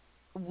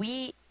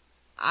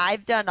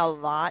done a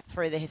lot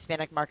for the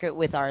Hispanic market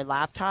with our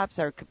laptops,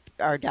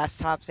 our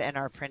desktops, and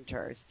our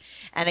printers.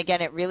 And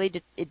again, it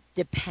really it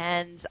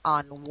depends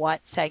on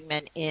what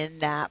segment in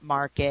that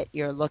market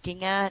you're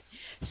looking at.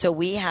 So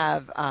we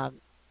have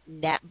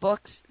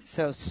netbooks,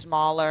 so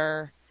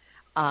smaller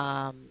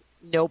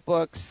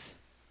notebooks.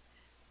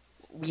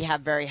 We have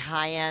very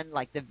high-end,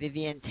 like the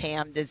Vivian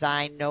Tam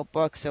design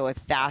notebook. So if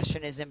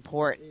fashion is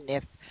important,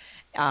 if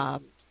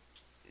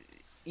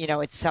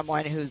it's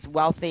someone who's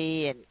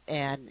wealthy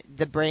and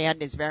the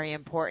brand is very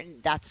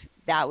important,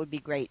 that would be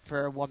great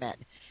for a woman.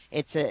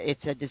 It's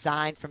a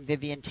design from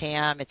Vivian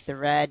Tam. It's the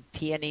red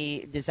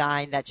peony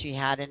design that she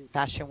had in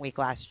Fashion Week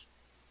last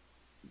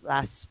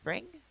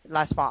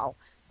fall.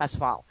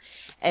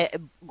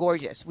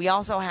 Gorgeous. We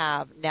also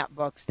have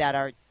netbooks that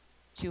are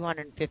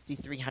 $250,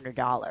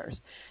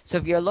 $300. So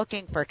if you're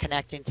looking for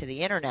connecting to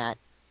the internet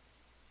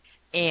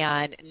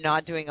and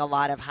not doing a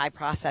lot of high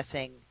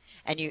processing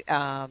and you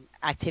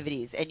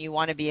activities, and you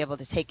want to be able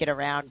to take it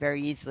around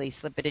very easily,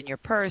 slip it in your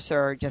purse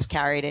or just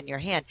carry it in your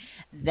hand,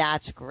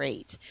 that's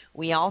great.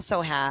 We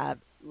also have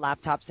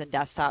laptops and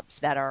desktops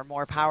that are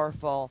more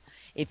powerful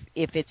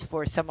if it's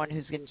for someone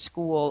who's in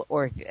school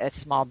or a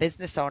small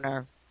business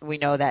owner. We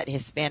know that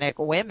Hispanic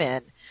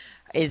women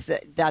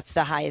that's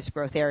the highest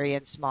growth area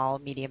in small,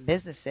 medium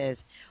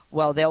businesses.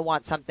 Well, they'll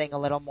want something a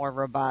little more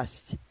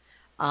robust.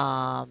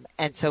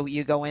 And so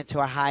you go into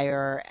a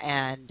higher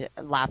end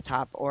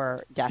laptop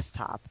or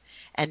desktop.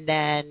 And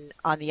then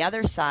on the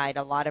other side,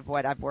 a lot of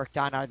what I've worked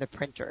on are the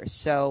printers.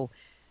 So,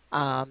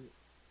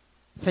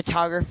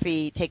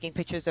 photography, taking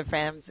pictures of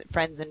friends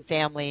and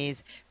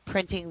families,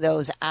 printing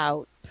those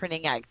out,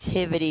 printing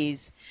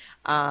activities.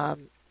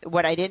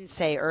 What I didn't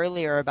say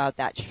earlier about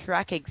that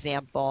Shrek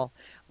example,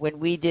 when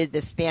we did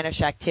the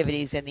Spanish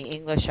activities and the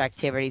English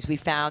activities, we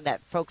found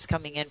that folks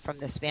coming in from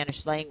the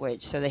Spanish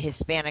language, so the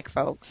Hispanic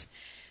folks,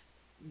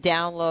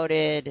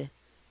 downloaded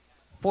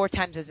 4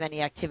 times as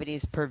many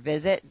activities per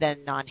visit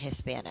than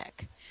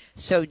non-Hispanic.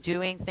 So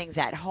doing things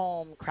at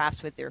home,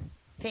 crafts with their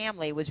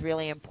family, was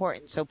really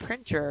important. So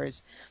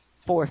printers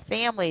for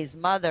families,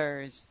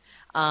 mothers,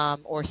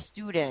 or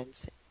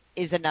students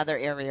is another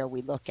area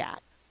we look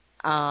at.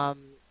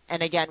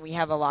 And again, we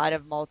have a lot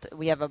of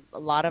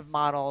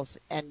models,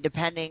 and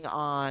depending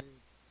on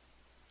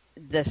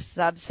the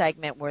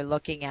subsegment we're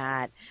looking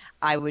at,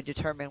 I would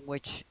determine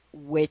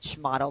which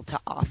model to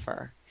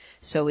offer.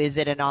 So is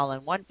it an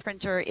all-in-one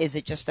printer? Is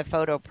it just a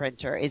photo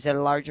printer? Is it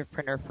a larger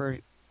printer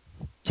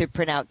to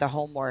print out the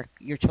homework,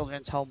 your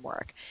children's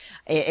homework?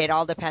 It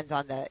all depends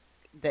on the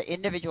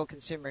individual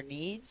consumer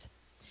needs,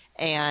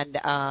 and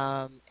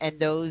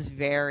those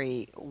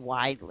vary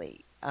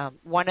widely.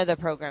 One of the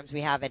programs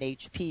we have at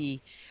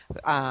HP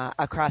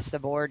across the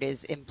board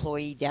is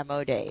employee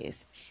demo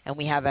days, and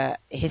we have a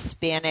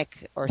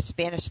Hispanic or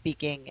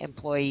Spanish-speaking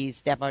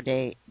employees demo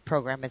day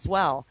program as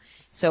well.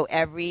 So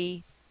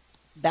every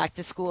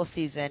back-to-school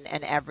season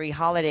and every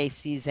holiday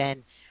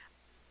season,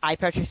 I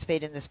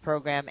participate in this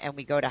program, and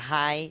we go to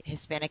high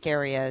Hispanic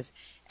areas,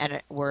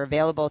 and we're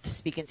available to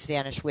speak in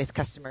Spanish with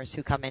customers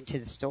who come into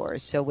the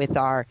stores. So with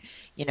our,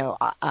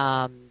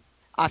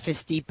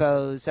 Office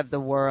Depots of the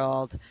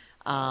world,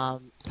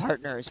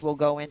 partners will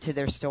go into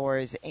their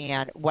stores,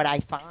 and what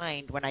I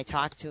find when I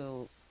talk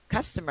to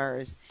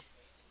customers,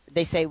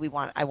 they say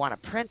I want a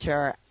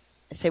printer.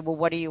 I say, well,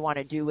 what do you want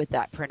to do with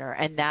that printer?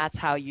 And that's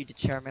how you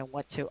determine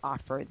what to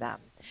offer them.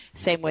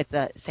 Same with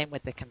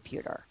the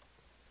computer.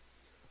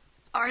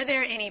 Are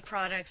there any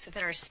products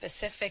that are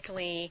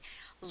specifically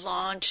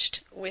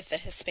launched with the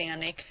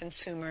Hispanic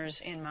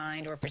consumers in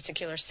mind, or a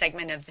particular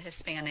segment of the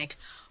Hispanic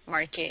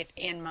market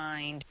in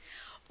mind,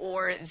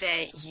 or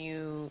that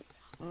you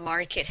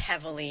market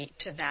heavily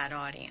to that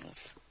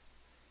audience?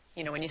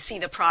 When you see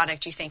the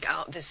product, you think,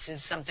 oh, this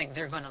is something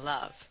they're going to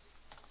love.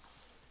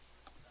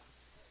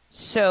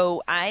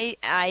 So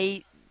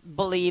I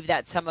believe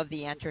that some of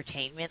the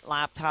entertainment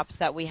laptops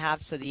that we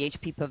have, so the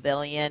HP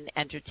Pavilion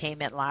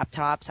entertainment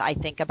laptops, I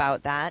think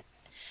about that,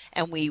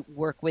 and we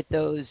work with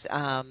those.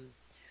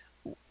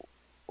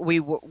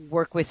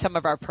 Work with some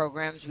of our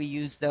programs. We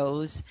use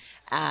those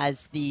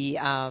as the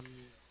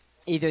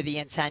either the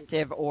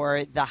incentive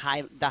or the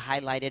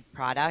highlighted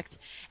product.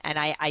 And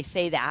I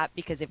say that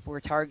because if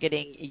we're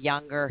targeting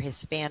younger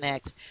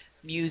Hispanics,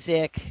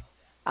 music,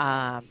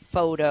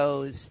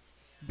 photos,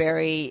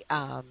 very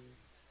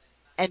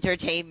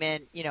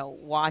entertainment,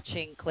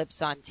 watching clips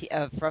from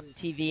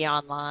TV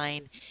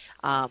online.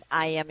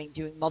 I am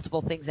doing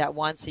multiple things at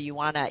once. So you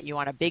want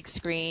a big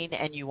screen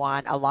and you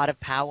want a lot of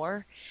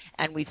power.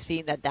 And we've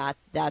seen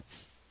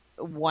that's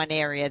one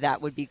area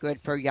that would be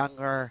good for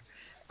younger,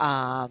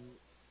 the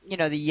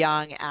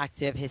young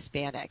active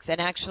Hispanics.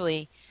 And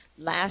actually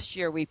last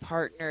year we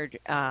partnered,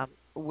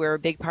 we're a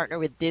big partner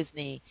with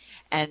Disney,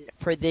 and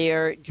for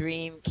their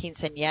Dream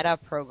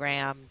Quinceañera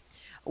program,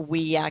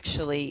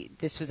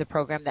 this was a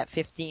program that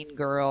 15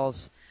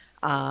 girls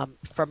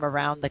from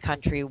around the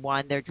country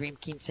won their Dream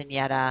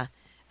Quinceañera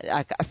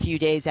a few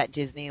days at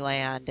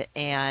Disneyland,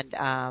 and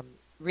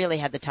really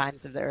had the time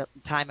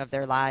of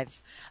their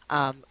lives.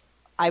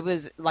 I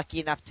was lucky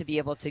enough to be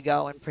able to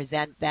go and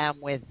present them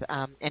with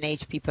an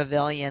HP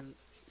Pavilion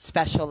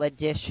special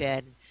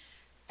edition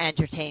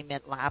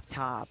entertainment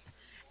laptop.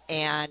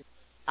 And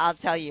I'll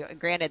tell you,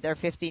 granted, they're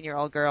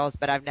 15-year-old girls,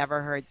 but I've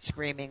never heard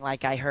screaming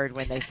like I heard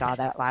when they saw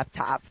that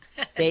laptop.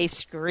 They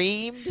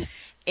screamed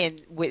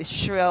with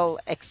shrill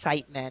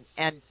excitement.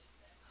 And,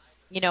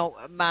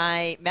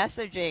 my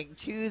messaging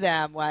to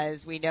them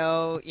was, we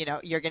know,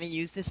 you're going to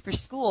use this for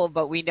school,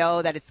 but we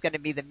know that it's going to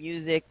be the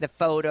music, the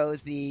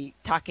photos, the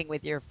talking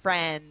with your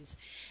friends,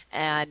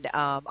 and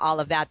all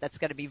of that. That's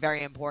going to be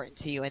very important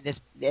to you. And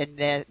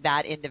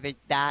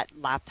that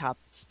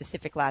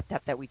specific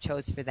laptop that we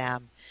chose for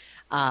them,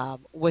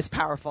 was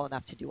powerful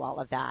enough to do all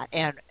of that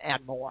and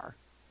more.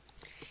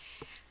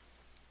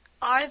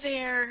 Are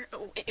there,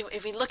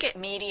 if we look at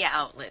media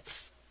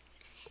outlets,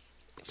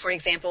 for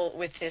example,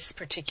 with this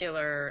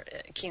particular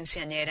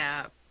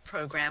Quinceañera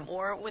program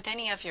or with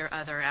any of your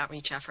other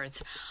outreach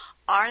efforts,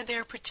 are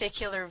there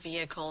particular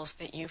vehicles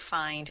that you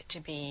find to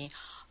be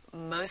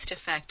most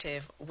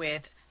effective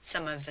with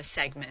some of the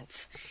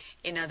segments?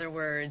 In other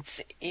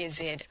words, is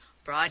it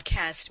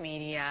broadcast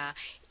media?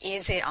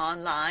 Is it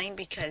online?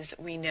 Because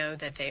we know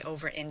that they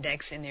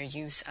over-index in their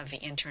use of the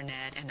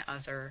internet and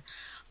other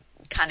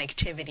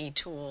connectivity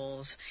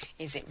tools.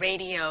 Is it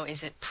radio?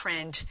 Is it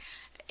print?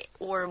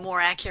 Or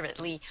more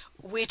accurately,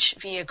 which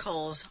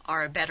vehicles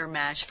are a better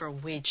match for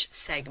which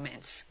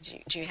segments?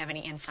 Do you have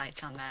any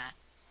insights on that?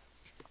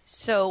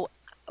 So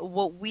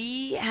what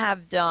we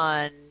have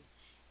done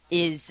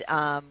is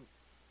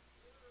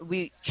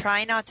we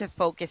try not to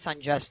focus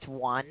on just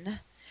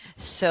one.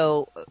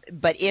 So,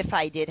 but if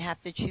I did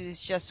have to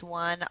choose just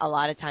one, a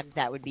lot of times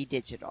that would be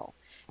digital,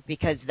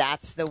 because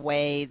that's the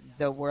way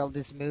the world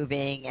is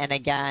moving. And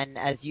again,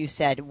 as you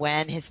said,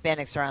 when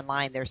Hispanics are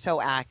online, they're so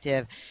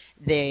active,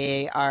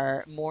 they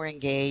are more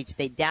engaged,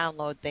 they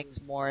download things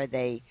more,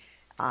 they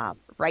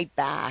write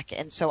back.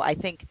 And so I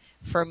think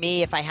for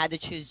me, if I had to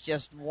choose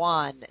just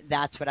one,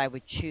 that's what I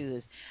would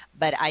choose.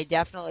 But I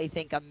definitely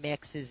think a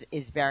mix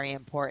is very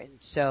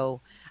important.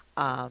 So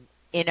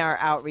in our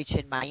outreach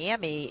in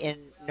Miami in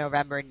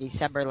November and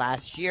December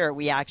last year,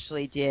 we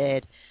actually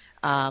did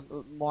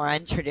more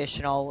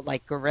untraditional,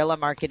 like guerrilla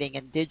marketing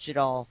and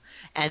digital,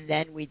 and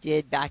then we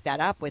did back that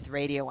up with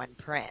radio and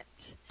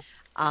print.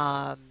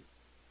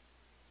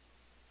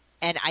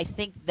 And I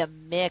think the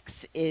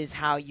mix is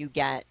how you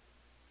get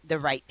the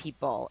right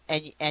people,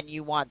 and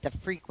you want the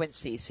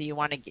frequency. So you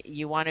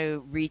want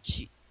to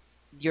reach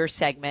your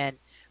segment,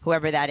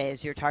 whoever that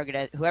is, your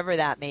target, whoever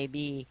that may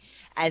be,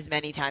 as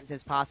many times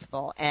as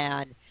possible.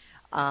 And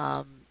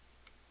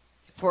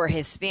for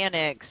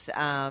Hispanics,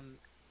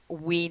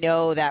 we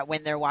know that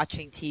when they're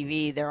watching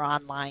TV, they're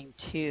online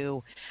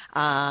too.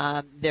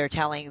 They're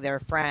telling their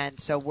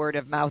friends. So word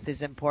of mouth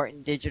is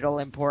important, digital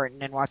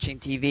important, and watching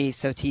TV.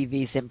 So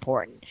TV is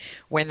important.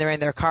 When they're in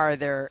their car,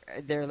 they're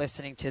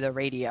listening to the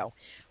radio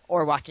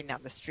or walking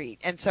down the street.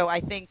 And so I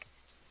think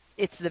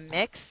it's the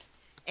mix.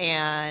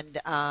 And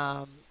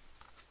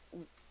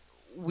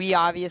we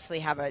obviously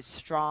have a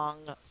strong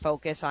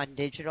focus on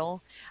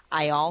digital.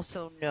 I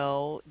also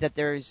know that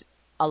there's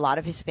a lot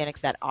of Hispanics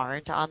that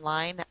aren't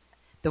online.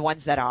 The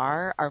ones that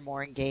are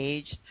more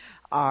engaged,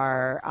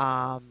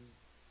 are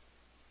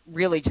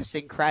really just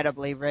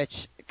incredibly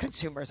rich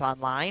consumers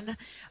online,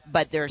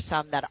 but there are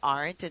some that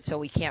aren't, and so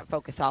we can't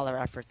focus all our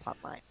efforts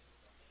online.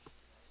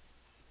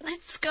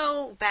 Let's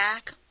go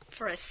back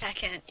for a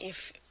second,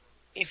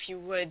 if you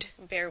would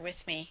bear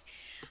with me,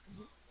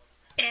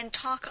 and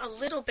talk a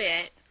little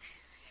bit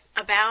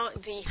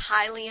about the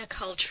highly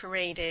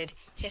acculturated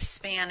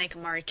Hispanic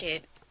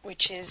market,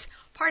 which is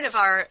part of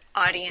our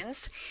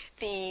audience,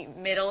 the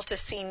middle to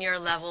senior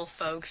level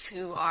folks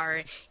who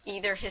are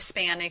either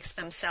Hispanics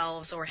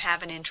themselves or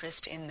have an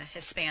interest in the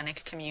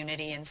Hispanic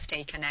community and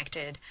stay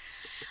connected.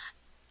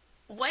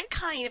 What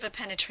kind of a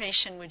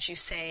penetration would you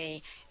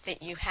say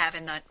that you have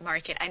in that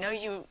market? I know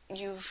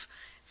you've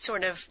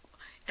sort of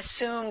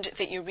assumed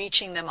that you're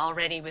reaching them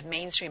already with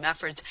mainstream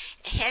efforts.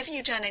 Have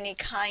you done any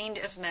kind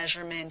of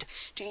measurement?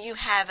 Do you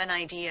have an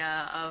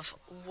idea of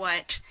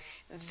what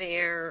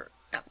their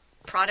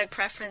product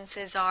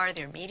preferences are,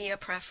 their media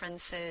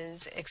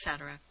preferences,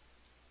 etc.?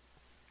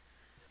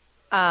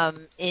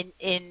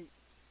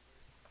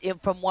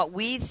 From what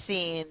we've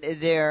seen,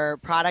 their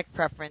product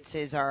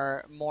preferences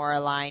are more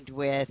aligned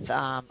with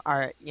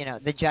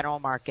the general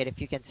market,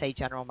 if you can say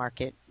general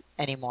market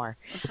anymore.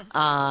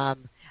 I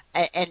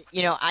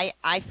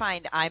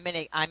find I'm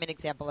an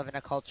example of an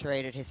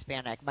acculturated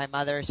Hispanic. My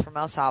mother is from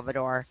El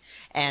Salvador,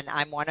 and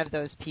I'm one of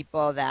those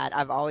people that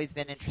I've always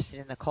been interested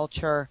in the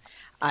culture.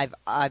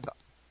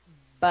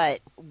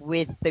 But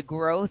with the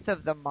growth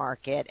of the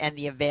market and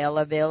the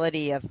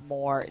availability of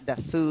more, the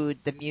food,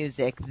 the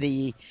music,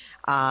 the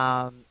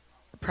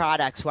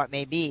products, what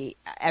may be,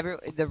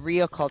 the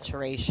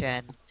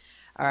reacculturation,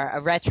 or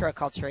a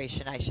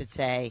retroculturation, I should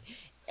say,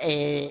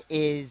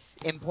 is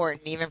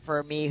important even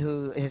for me,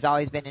 who has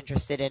always been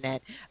interested in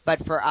it,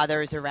 but for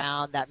others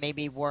around that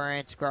maybe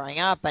weren't growing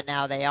up, but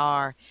now they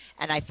are.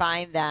 And I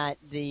find that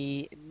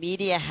the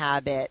media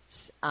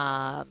habits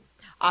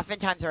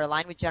oftentimes are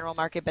aligned with general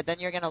market, but then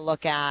you're going to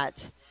look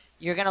at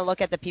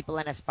the people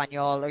in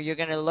Espanol, or you're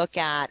going to look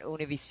at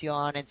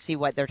Univision and see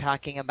what they're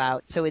talking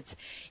about. So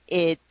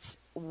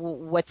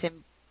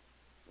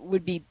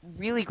would be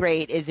really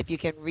great is if you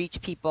can reach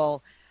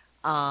people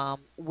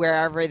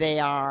wherever they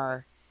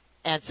are.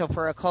 And so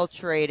for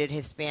acculturated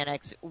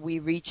Hispanics, we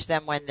reach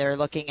them when they're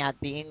looking at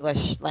the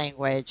English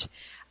language.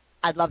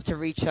 I'd love to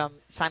reach them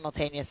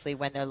simultaneously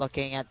when they're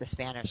looking at the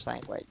Spanish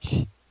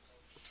language.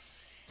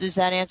 Does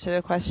that answer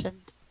the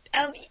question?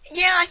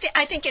 Yeah,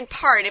 I think in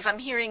part, if I'm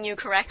hearing you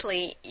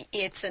correctly,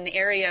 it's an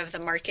area of the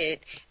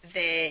market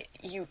that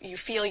you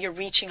feel you're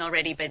reaching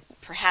already, but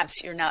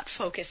perhaps you're not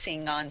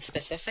focusing on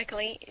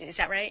specifically. Is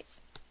that right?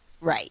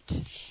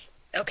 Right.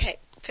 Okay,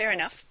 fair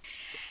enough.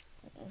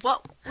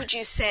 What would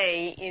you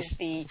say is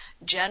the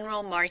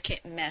general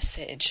market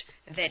message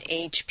that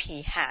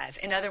HP has?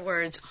 In other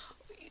words,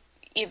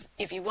 if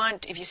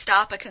you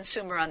stop a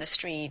consumer on the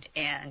street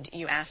and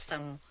you ask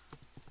them,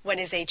 what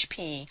is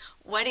HP?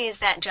 What is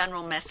that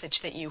general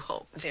message that you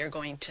hope they're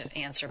going to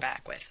answer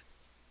back with?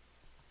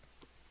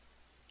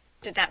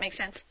 Did that make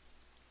sense?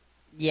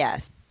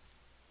 Yes.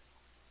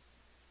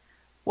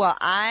 Well,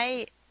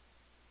 I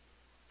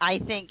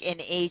think in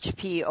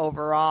HP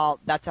overall,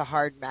 that's a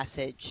hard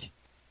message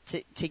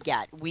to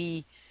get.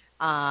 We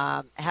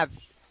have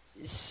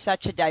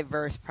such a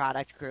diverse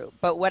product group,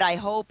 but what I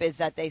hope is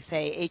that they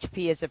say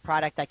HP is a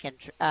product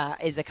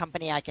is a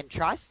company I can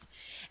trust,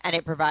 and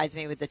it provides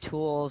me with the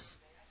tools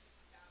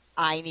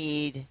I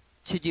need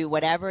to do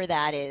whatever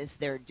that is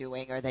they're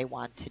doing or they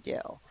want to do.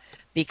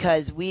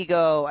 Because we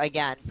go,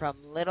 again, from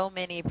little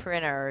mini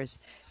printers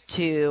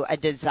to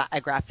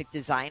a graphic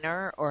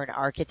designer or an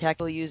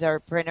architect will use our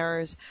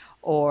printers,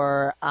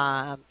 or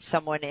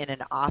someone in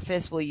an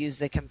office will use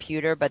the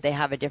computer, but they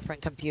have a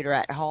different computer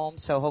at home.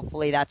 So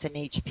hopefully that's an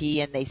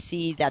HP, and they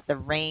see that the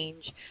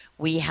range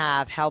we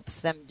have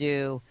helps them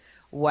do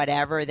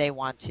whatever they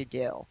want to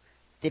do.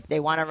 If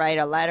they want to write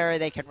a letter,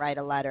 they can write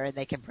a letter and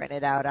they can print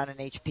it out on an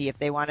HP. If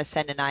they want to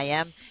send an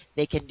IM,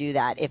 they can do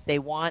that. If they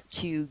want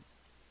to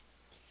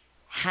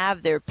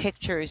have their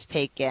pictures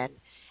taken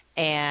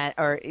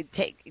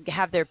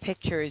have their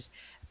pictures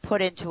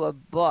put into a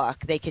book,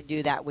 they can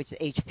do that with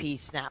HP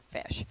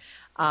Snapfish.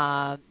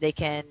 They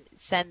can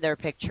send their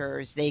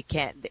pictures.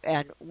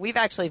 And we've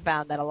actually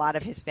found that a lot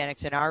of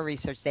Hispanics in our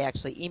research, they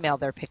actually email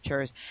their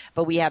pictures,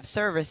 but we have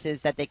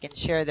services that they can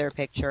share their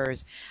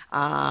pictures.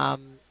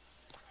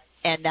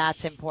 And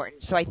that's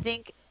important. So I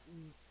think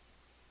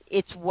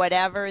it's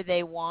whatever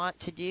they want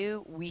to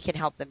do, we can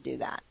help them do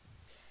that.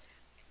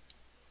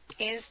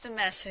 Is the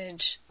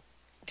message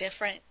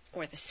different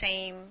or the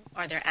same?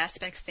 Are there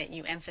aspects that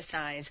you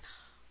emphasize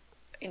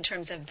in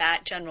terms of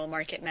that general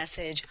market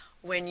message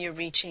when you're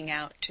reaching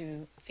out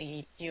to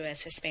the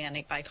U.S.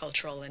 Hispanic,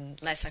 bicultural,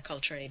 and less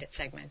acculturated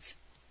segments?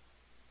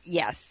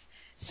 Yes.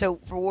 So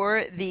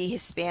for the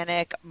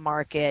Hispanic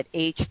market,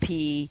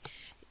 HP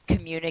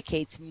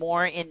communicates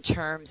more in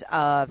terms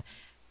of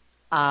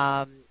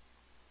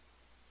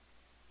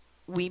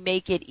we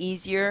make it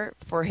easier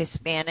for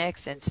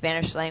Hispanics and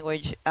Spanish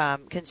language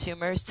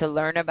consumers to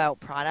learn about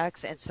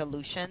products and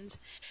solutions.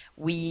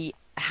 We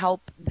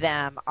help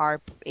them,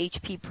 our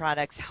HP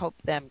products help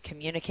them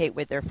communicate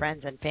with their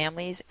friends and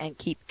families and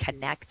keep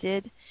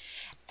connected.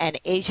 And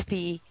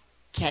HP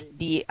can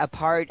be a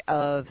part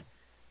of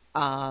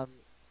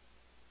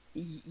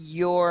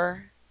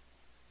your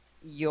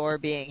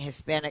being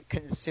Hispanic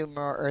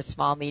consumer or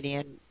small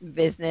medium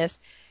business,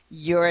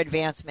 your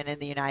advancement in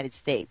the United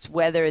States,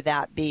 whether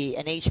that be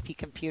an HP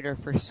computer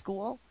for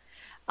school,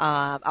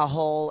 a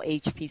whole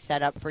HP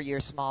setup for your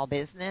small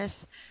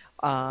business,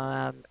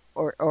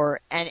 or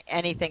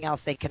anything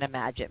else they can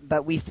imagine.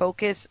 But we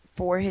focus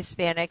for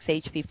Hispanics,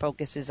 HP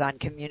focuses on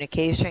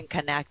communication,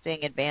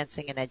 connecting,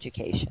 advancing, and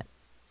education.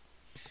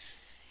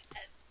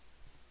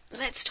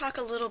 let's talk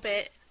a little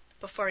bit,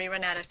 before we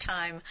run out of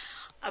time,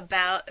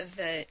 about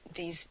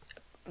these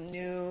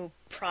new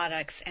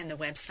products and the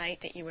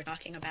website that you were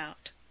talking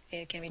about.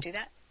 Can we do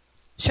that?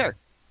 Sure.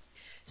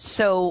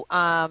 So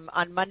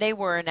on Monday,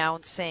 we're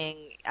announcing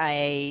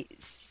a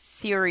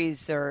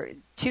series or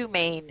two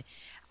main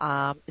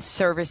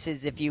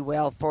services, if you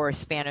will, for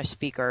Spanish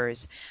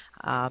speakers.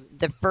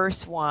 The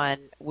first one,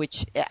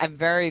 which I'm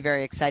very,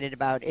 very excited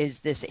about,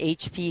 is this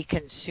HP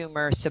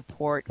Consumer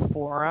Support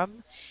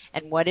Forum.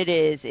 And what it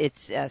is,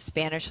 it's a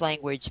Spanish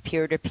language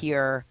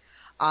peer-to-peer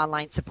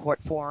online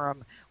support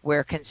forum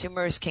where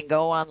consumers can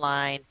go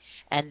online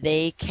and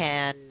they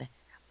can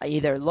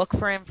either look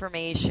for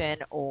information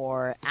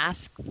or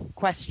ask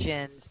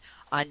questions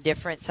on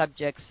different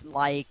subjects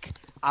like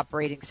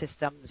operating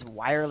systems,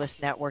 wireless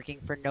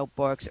networking for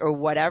notebooks, or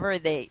whatever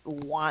they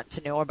want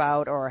to know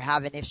about or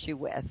have an issue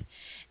with.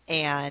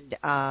 And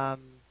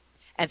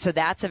so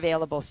that's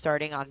available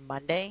starting on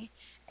Monday.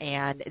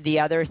 And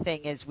the other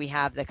thing is we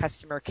have the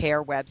customer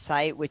care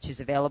website, which is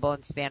available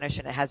in Spanish,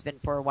 and it has been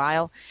for a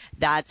while.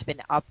 That's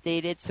been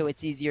updated, so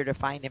it's easier to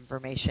find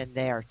information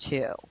there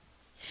too.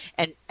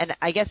 And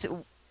I guess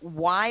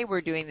why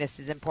we're doing this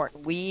is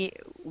important. We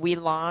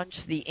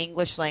launched the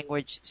English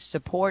Language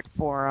Support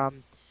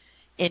Forum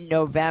in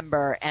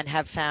November and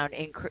have found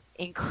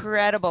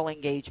incredible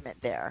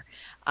engagement there.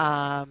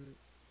 And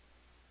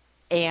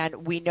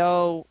we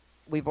know,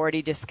 we've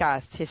already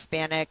discussed,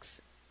 Hispanics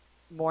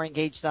more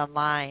engaged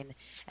online.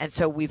 And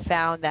so we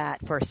found that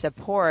for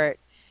support,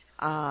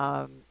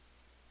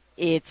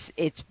 it's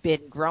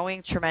been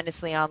growing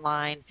tremendously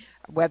online.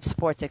 Web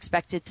support's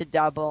expected to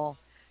double.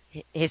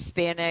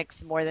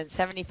 Hispanics, more than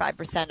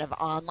 75% of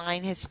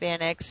online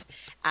Hispanics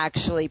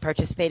actually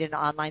participate in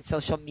online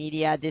social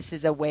media. This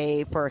is a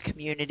way for a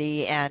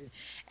community and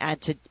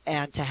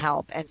to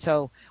help. And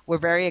so we're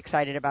very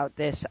excited about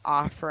this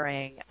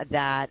offering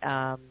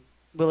that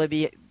will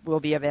be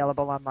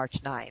available on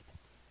March 9th.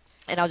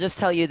 And I'll just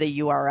tell you the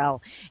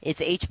URL.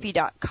 It's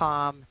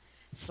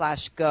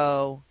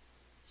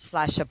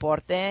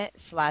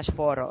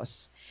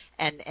hp.com/go/soporte/foros.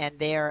 And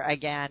there,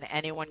 again,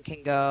 anyone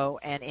can go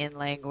and in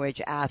language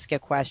ask a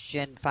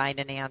question, find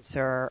an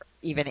answer,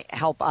 even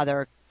help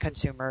other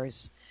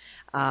consumers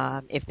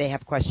if they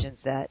have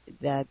questions that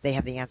they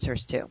have the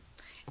answers to.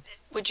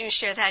 Would you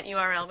share that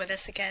URL with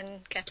us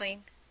again,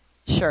 Kathleen?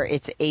 Sure.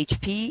 It's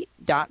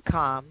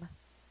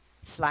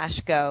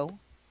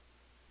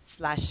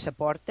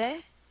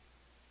hp.com/go/soporte/foros.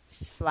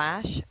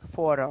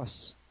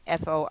 FOROS.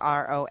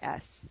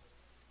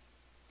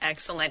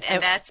 Excellent.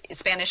 And that's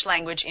Spanish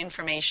language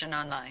information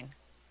online.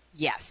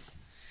 Yes.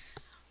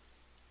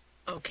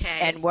 Okay.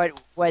 And what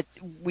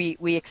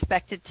we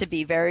expect it to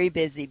be very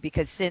busy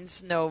because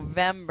since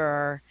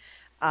November,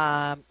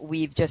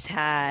 we've just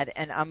had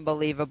an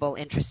unbelievable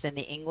interest in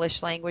the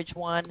English language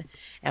one,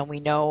 and we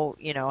know,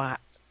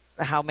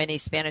 how many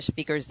Spanish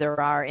speakers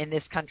there are in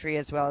this country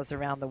as well as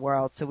around the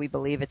world. So we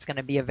believe it's going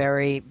to be a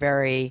very,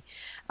 very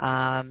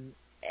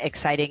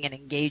exciting and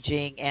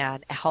engaging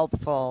and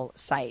helpful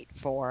site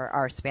for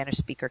our Spanish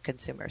speaker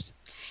consumers.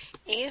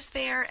 Is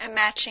there a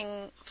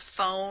matching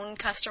phone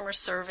customer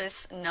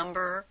service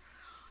number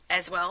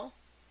as well?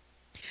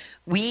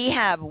 We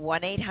have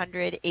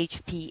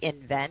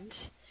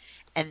 1-800-HP-INVENT,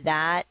 and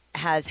that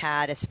has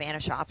had a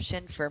Spanish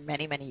option for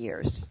many, many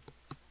years.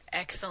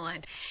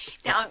 Excellent.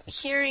 Now, I'm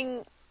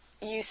hearing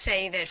you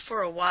say that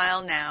for a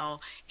while now,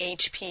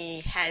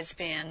 HP has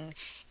been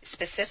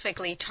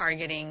specifically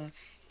targeting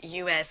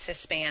U.S.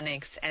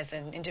 Hispanics as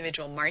an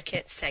individual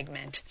market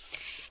segment.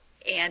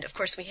 And, of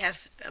course, we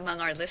have among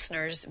our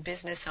listeners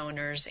business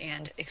owners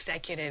and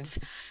executives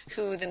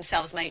who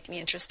themselves might be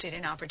interested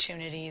in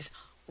opportunities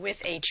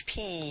with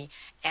HP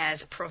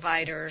as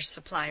providers,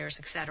 suppliers,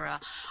 etc.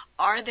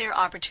 Are there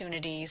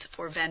opportunities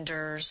for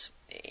vendors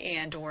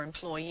and or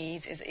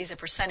employees? Is a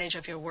percentage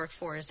of your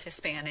workforce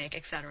Hispanic,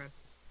 etc.?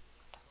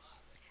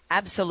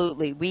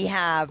 Absolutely. We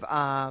have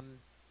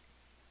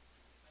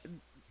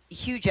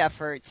huge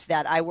efforts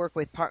that I work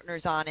with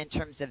partners on in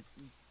terms of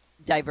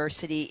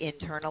diversity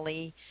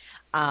internally,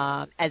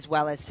 as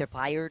well as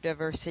supplier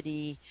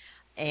diversity.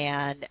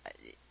 And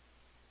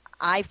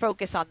I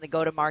focus on the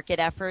go-to-market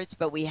efforts,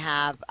 but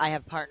I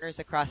have partners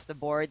across the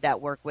board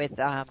that work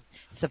with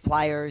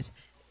suppliers,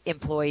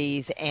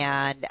 employees,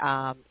 and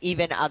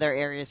even other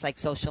areas like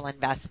social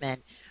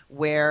investment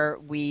where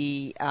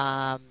we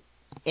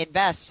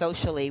invest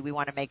socially. We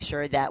want to make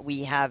sure that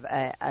we have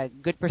a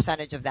good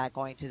percentage of that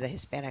going to the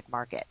Hispanic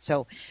market.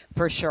 So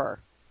for sure.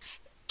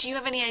 Do you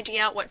have any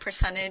idea what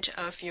percentage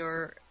of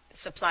your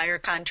supplier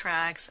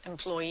contracts,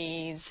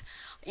 employees,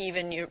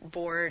 even your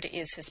board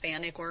is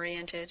Hispanic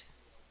oriented?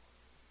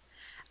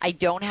 I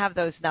don't have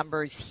those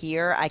numbers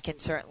here. I can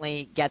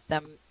certainly get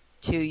them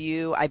to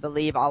you. I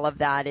believe all of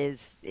that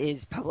is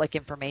public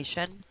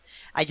information.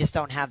 I just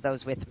don't have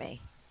those with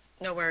me.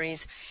 No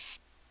worries.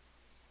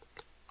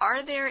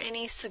 Are there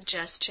any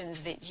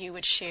suggestions that you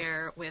would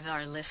share with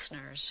our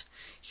listeners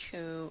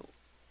who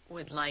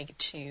would like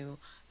to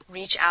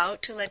reach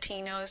out to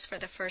Latinos for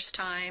the first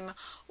time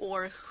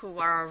or who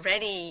are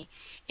already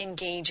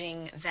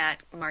engaging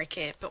that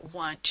market but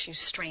want to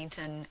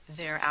strengthen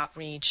their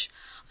outreach,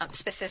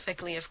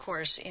 specifically, of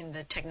course, in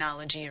the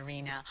technology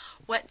arena.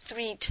 What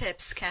 3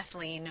 tips,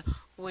 Kathleen,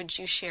 would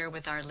you share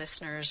with our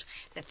listeners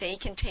that they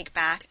can take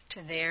back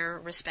to their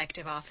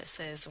respective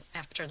offices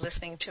after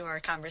listening to our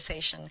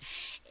conversation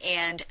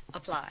and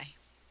apply?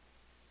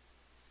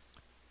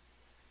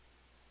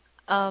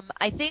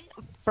 I think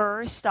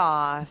first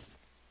off,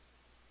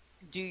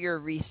 do your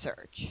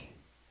research.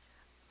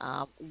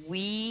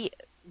 We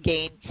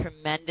gained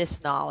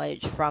tremendous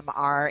knowledge from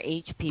our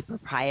HP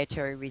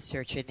proprietary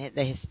research in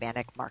the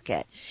Hispanic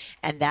market,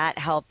 and that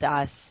helped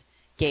us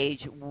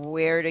gauge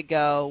where to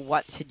go,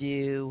 what to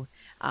do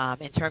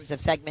in terms of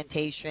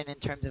segmentation, in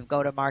terms of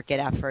go-to-market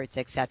efforts,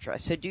 etc.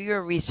 So do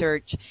your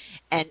research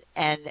and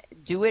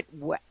do it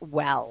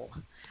well.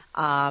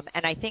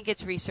 And I think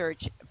it's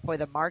research for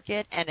the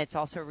market, and it's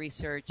also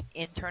research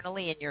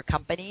internally in your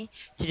company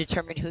to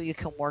determine who you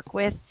can work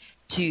with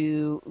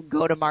to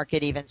go to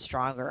market even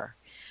stronger.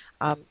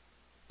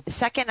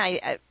 Second,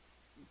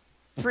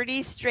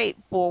 pretty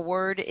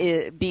straightforward,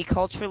 be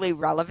culturally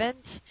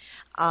relevant.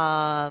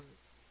 A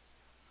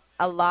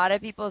lot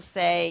of people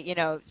say,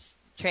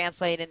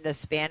 translate into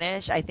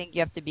Spanish. I think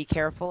you have to be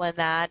careful in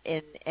that,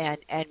 and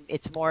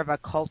it's more of a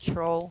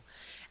cultural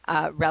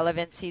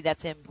relevancy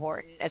that's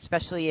important,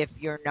 especially if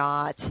you're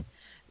not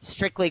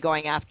strictly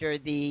going after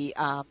the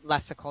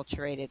less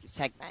acculturated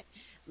segment.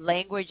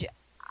 Language,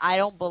 I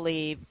don't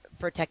believe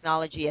for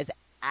technology is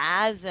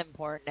as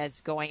important as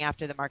going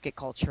after the market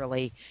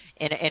culturally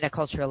in a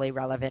culturally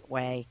relevant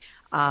way.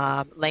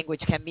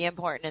 Language can be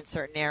important in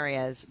certain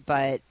areas,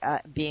 but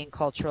being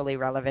culturally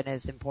relevant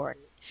is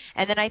important.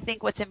 And then I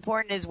think what's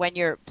important is when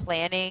you're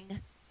planning,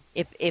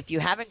 if you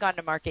haven't gone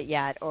to market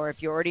yet, or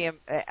if you're already,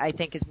 I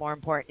think is more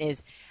important,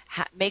 is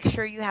make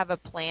sure you have a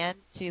plan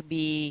to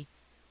be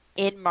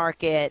in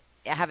market,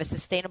 have a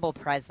sustainable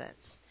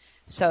presence.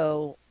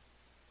 So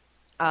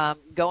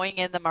going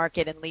in the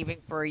market and leaving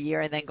for a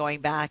year and then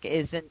going back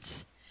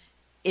isn't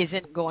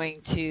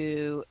going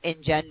to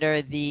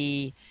engender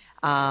the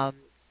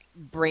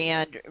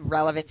brand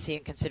relevancy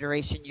and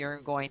consideration you're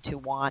going to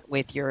want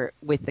with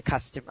the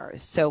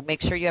customers. So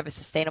make sure you have a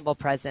sustainable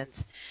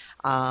presence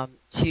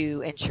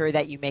to ensure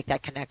that you make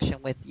that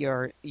connection with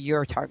your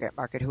target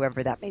market,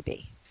 whoever that may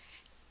be.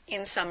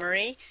 In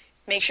summary,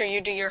 make sure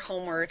you do your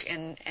homework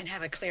and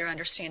have a clear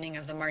understanding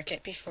of the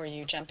market before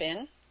you jump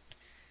in.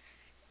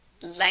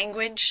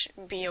 Language,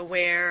 be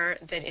aware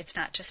that it's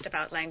not just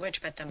about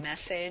language, but the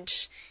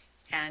message,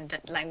 and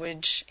that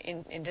language,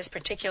 in this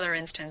particular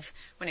instance,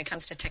 when it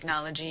comes to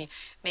technology,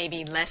 may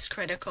be less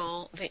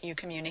critical that you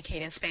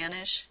communicate in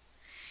Spanish.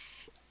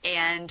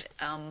 And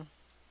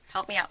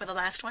help me out with the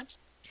last one.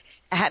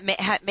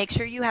 Make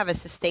sure you have a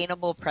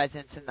sustainable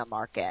presence in the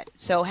market.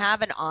 So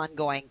have an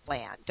ongoing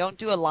plan. Don't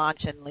do a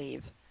launch and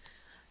leave.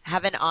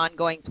 Have an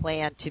ongoing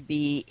plan to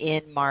be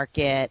in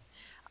market,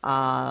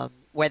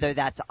 whether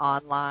that's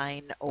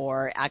online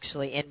or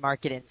actually in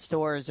market in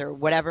stores or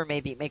whatever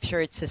may be. Make sure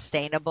it's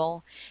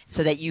sustainable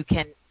so that you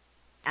can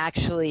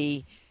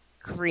actually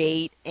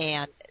create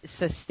and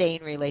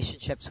sustain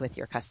relationships with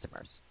your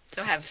customers.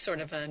 So have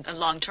sort of a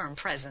long-term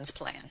presence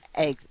plan.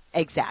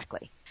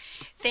 Exactly.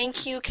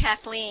 Thank you,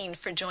 Kathleen,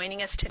 for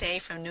joining us today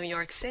from New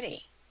York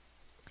City.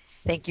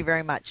 Thank you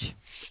very much.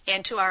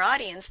 And to our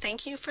audience,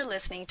 thank you for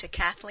listening to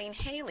Kathleen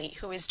Haley,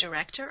 who is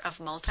Director of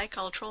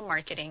Multicultural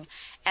Marketing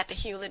at the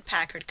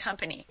Hewlett-Packard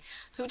Company,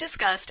 who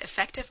discussed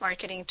effective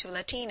marketing to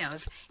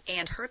Latinos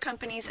and her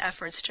company's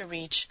efforts to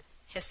reach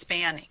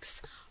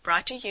Hispanics.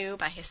 Brought to you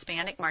by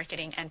Hispanic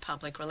Marketing and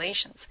Public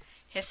Relations,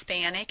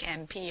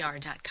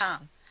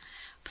 HispanicMPR.com.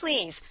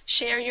 Please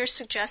share your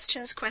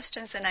suggestions,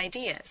 questions, and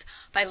ideas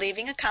by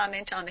leaving a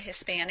comment on the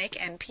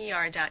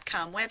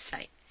HispanicMPR.com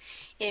website.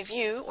 If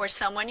you or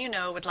someone you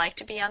know would like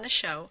to be on the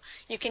show,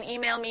 you can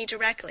email me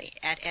directly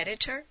at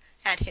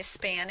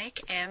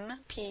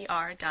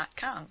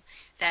editor@HispanicMPR.com.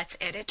 That's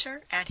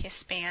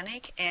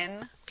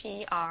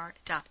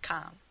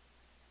editor@HispanicMPR.com.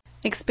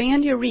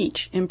 Expand your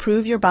reach,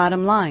 improve your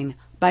bottom line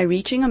by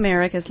reaching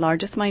America's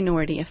largest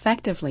minority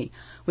effectively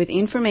with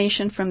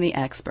information from the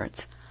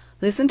experts.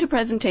 Listen to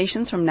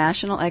presentations from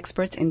national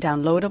experts in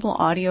downloadable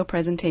audio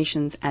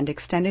presentations and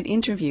extended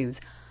interviews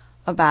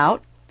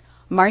about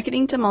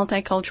Marketing to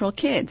Multicultural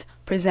Kids,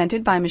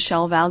 presented by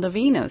Michelle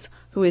Valdovinos,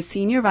 who is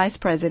Senior Vice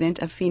President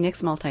of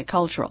Phoenix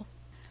Multicultural.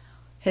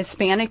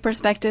 Hispanic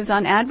Perspectives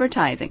on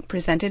Advertising,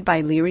 presented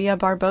by Liria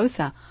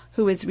Barbosa,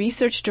 who is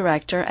Research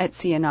Director at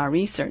CNR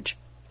Research.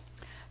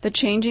 The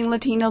Changing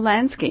Latino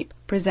Landscape,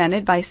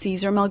 presented by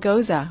Cesar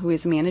Malgoza, who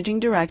is Managing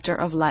Director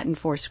of Latin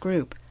Force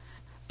Group.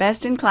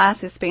 Best in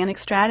Class Hispanic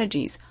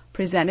Strategies,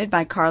 presented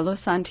by Carlos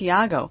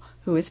Santiago,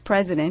 who is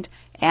President,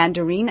 and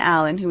Doreen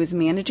Allen, who is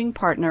Managing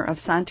Partner of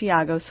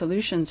Santiago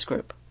Solutions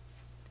Group.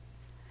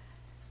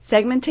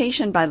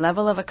 Segmentation by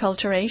Level of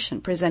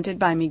Acculturation, presented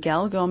by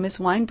Miguel Gomez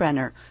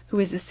Weinbrenner, who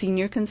is a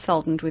Senior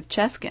Consultant with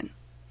Cheskin.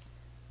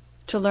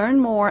 To learn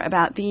more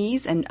about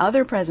these and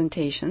other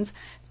presentations,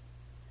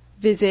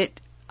 Visit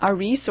our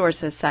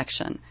resources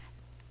section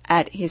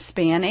at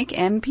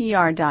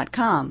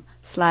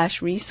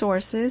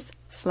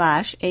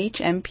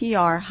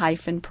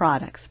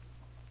HispanicMPR.com/resources/HMPR-products.